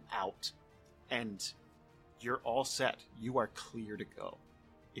it grew out. And you're all set. You are clear to go.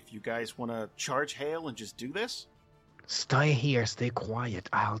 If you guys want to charge Hale and just do this, Stay here, stay quiet.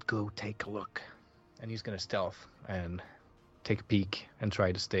 I'll go take a look. And he's gonna stealth and take a peek and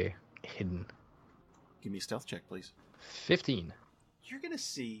try to stay hidden. give me a stealth check, please. 15. You're going to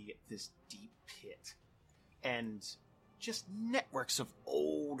see this deep pit and just networks of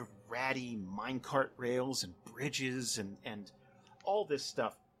old, ratty minecart rails and bridges and all this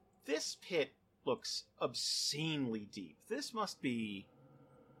stuff. This pit looks obscenely deep. This must be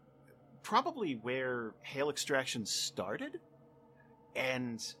probably where Hale Extraction started,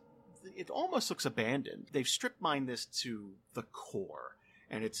 and it almost looks abandoned. They've strip mined this to the core,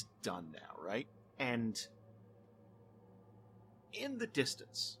 and it's done now, right? And in the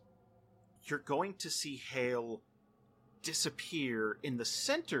distance, you're going to see Hale disappear in the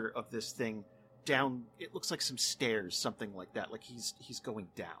center of this thing down, it looks like some stairs, something like that, like he's going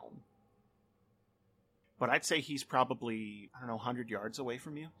down. But I'd say he's probably, 100 yards away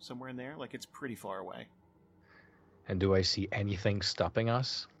from you, somewhere in there. Like, it's pretty far away. And do I see anything stopping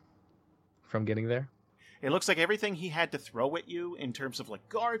us from getting there? It looks like everything he had to throw at you in terms of, like,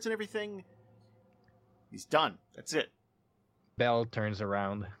 guards and everything, he's done. That's it. Bell turns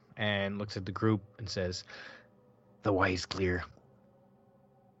around and looks at the group and says, "The way's clear.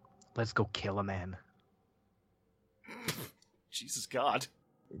 Let's go kill a man." Jesus God.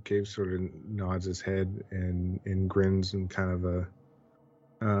 Cave sort of nods his head and grins in kind of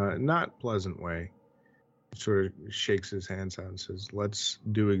a not pleasant way. Sort of shakes his hands out and says, "Let's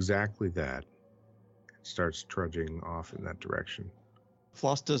do exactly that." Starts trudging off in that direction.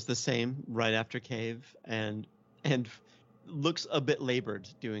 Floss does the same right after Cave and looks a bit labored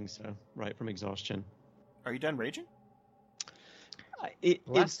doing so, right from exhaustion. Are you done raging?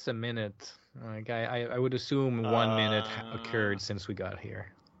 Lasts a minute. Like I would assume 1 minute occurred since we got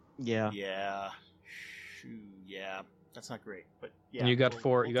here. Yeah. Yeah. Yeah. That's not great, but yeah. And you got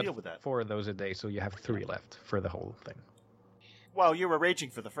four. we'll You got deal with that. 4 of those a day, so you have 3 left for the whole thing. Well, you were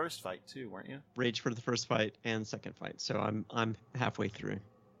raging for the first fight too, weren't you? Rage for the first fight and second fight, so I'm halfway through.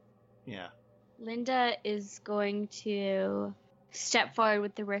 Yeah. Linda is going to step forward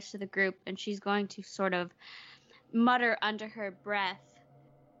with the rest of the group, and she's going to sort of mutter under her breath,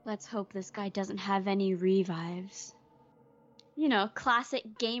 "Let's hope this guy doesn't have any revives." You know, classic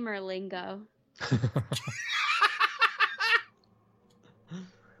gamer lingo.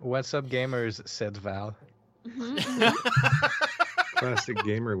 What's up, gamers? Said Val. Classic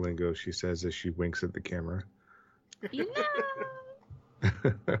gamer lingo, she says as she winks at the camera. You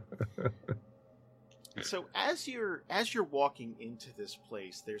know. So as you're walking into this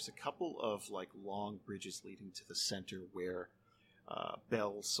place, there's a couple of like long bridges leading to the center where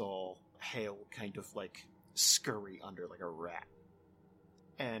Bell saw Hale kind of like scurry under like a rat.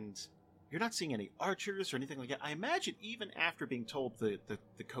 And you're not seeing any archers or anything like that. I imagine even after being told the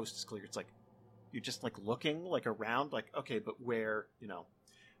coast is clear, it's like you're just like looking like around, like, okay, but where, you know.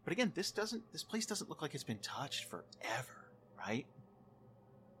 But again, this place doesn't look like it's been touched forever, right?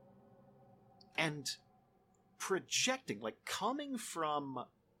 And projecting, like coming from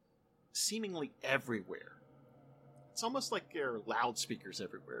seemingly everywhere. It's almost like there are loudspeakers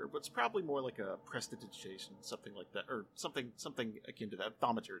everywhere, but it's probably more like a prestidigitation, something like that, or something akin to that,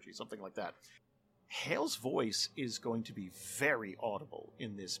 thaumaturgy, something like that. Hale's voice is going to be very audible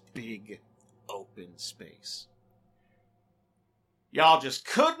in this big open space. Y'all just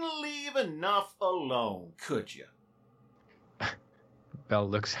couldn't leave enough alone, could you? Bell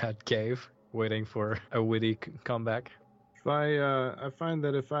looks at Cave, waiting for a witty comeback. If I find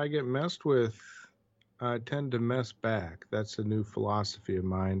that if I get messed with, I tend to mess back. That's a new philosophy of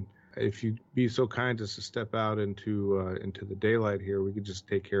mine. If you'd be so kind as to step out into the daylight here, we could just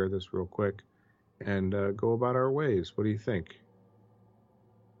take care of this real quick and go about our ways. What do you think?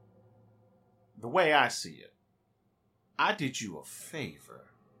 The way I see it, I did you a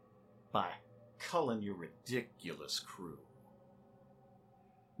favor by culling your ridiculous crew.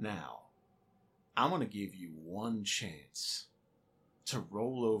 Now, I'm going to give you one chance to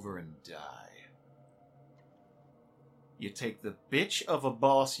roll over and die. You take the bitch of a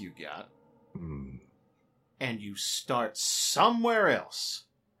boss you got, and you start somewhere else.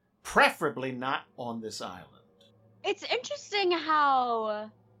 Preferably not on this island. It's interesting how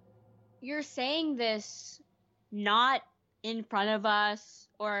you're saying this not in front of us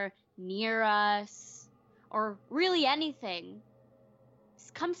or near us or really anything.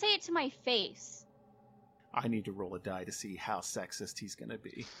 Come say it to my face. I need to roll a die to see how sexist he's going to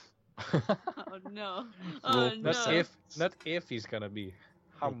be. Oh no. Well, Not if he's gonna be.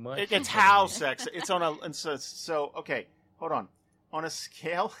 How much? It's he's how gonna be. sexist. It's on a... And so, okay, hold on. On a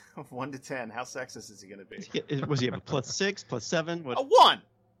scale of 1 to 10, how sexist is he going to be? Was he a +6, +7? What? A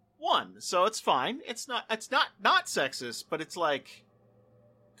 1. So it's fine. It's not sexist, but it's like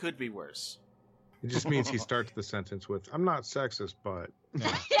could be worse. It just means he starts the sentence with, "I'm not sexist, but."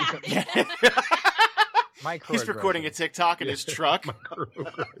 Yeah. He's recording a TikTok in his truck.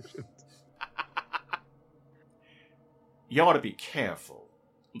 Microaggressions. You ought to be careful,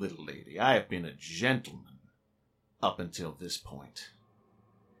 little lady. I have been a gentleman up until this point.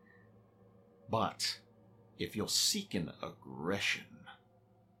 But if you're seeking aggression,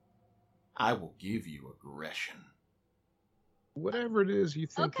 I will give you aggression. Whatever it is you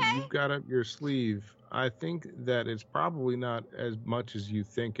think that Okay. you've got up your sleeve, I think that it's probably not as much as you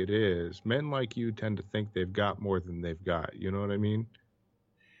think it is. Men like you tend to think they've got more than they've got. You know what I mean?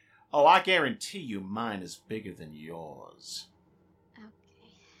 Oh, I guarantee you mine is bigger than yours. Okay.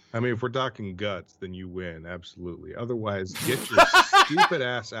 I mean, if we're talking guts, then you win, absolutely. Otherwise, get your stupid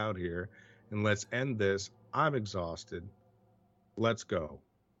ass out here and let's end this. I'm exhausted. Let's go.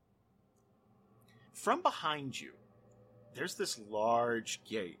 From behind you, there's this large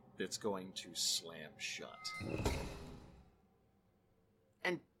gate that's going to slam shut.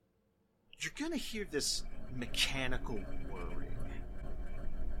 And you're going to hear this mechanical whirring.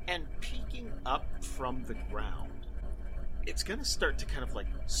 And peeking up from the ground, it's going to start to kind of like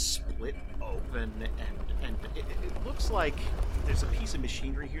split open, and it looks like there's a piece of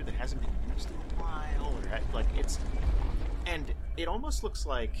machinery here that hasn't been used in a while, or like it's, and it almost looks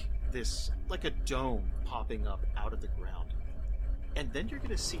like this, like a dome popping up out of the ground. And then you're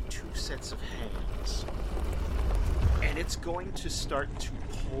going to see 2 sets of hands. And it's going to start to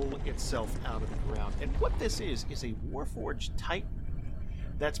pull itself out of the ground. And what this is a Warforged Titan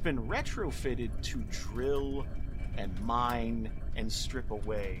that's been retrofitted to drill and mine and strip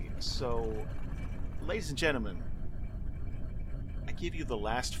away. So, ladies and gentlemen, I give you the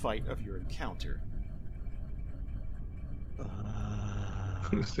last fight of your encounter.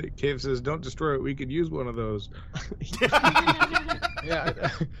 Cave says, "Don't destroy it. We could use one of those." Yeah.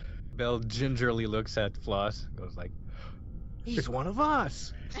 Belle gingerly looks at Floss, goes like, "He's one of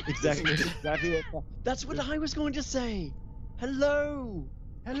us." Exactly. That's what I was going to say. Hello.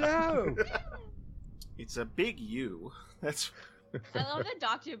 Hello. It's a big U. That's... I love that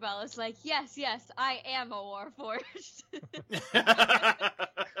Dr. Bell is like, yes, I am a Warforged.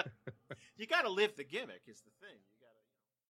 You gotta live the gimmick, is the thing.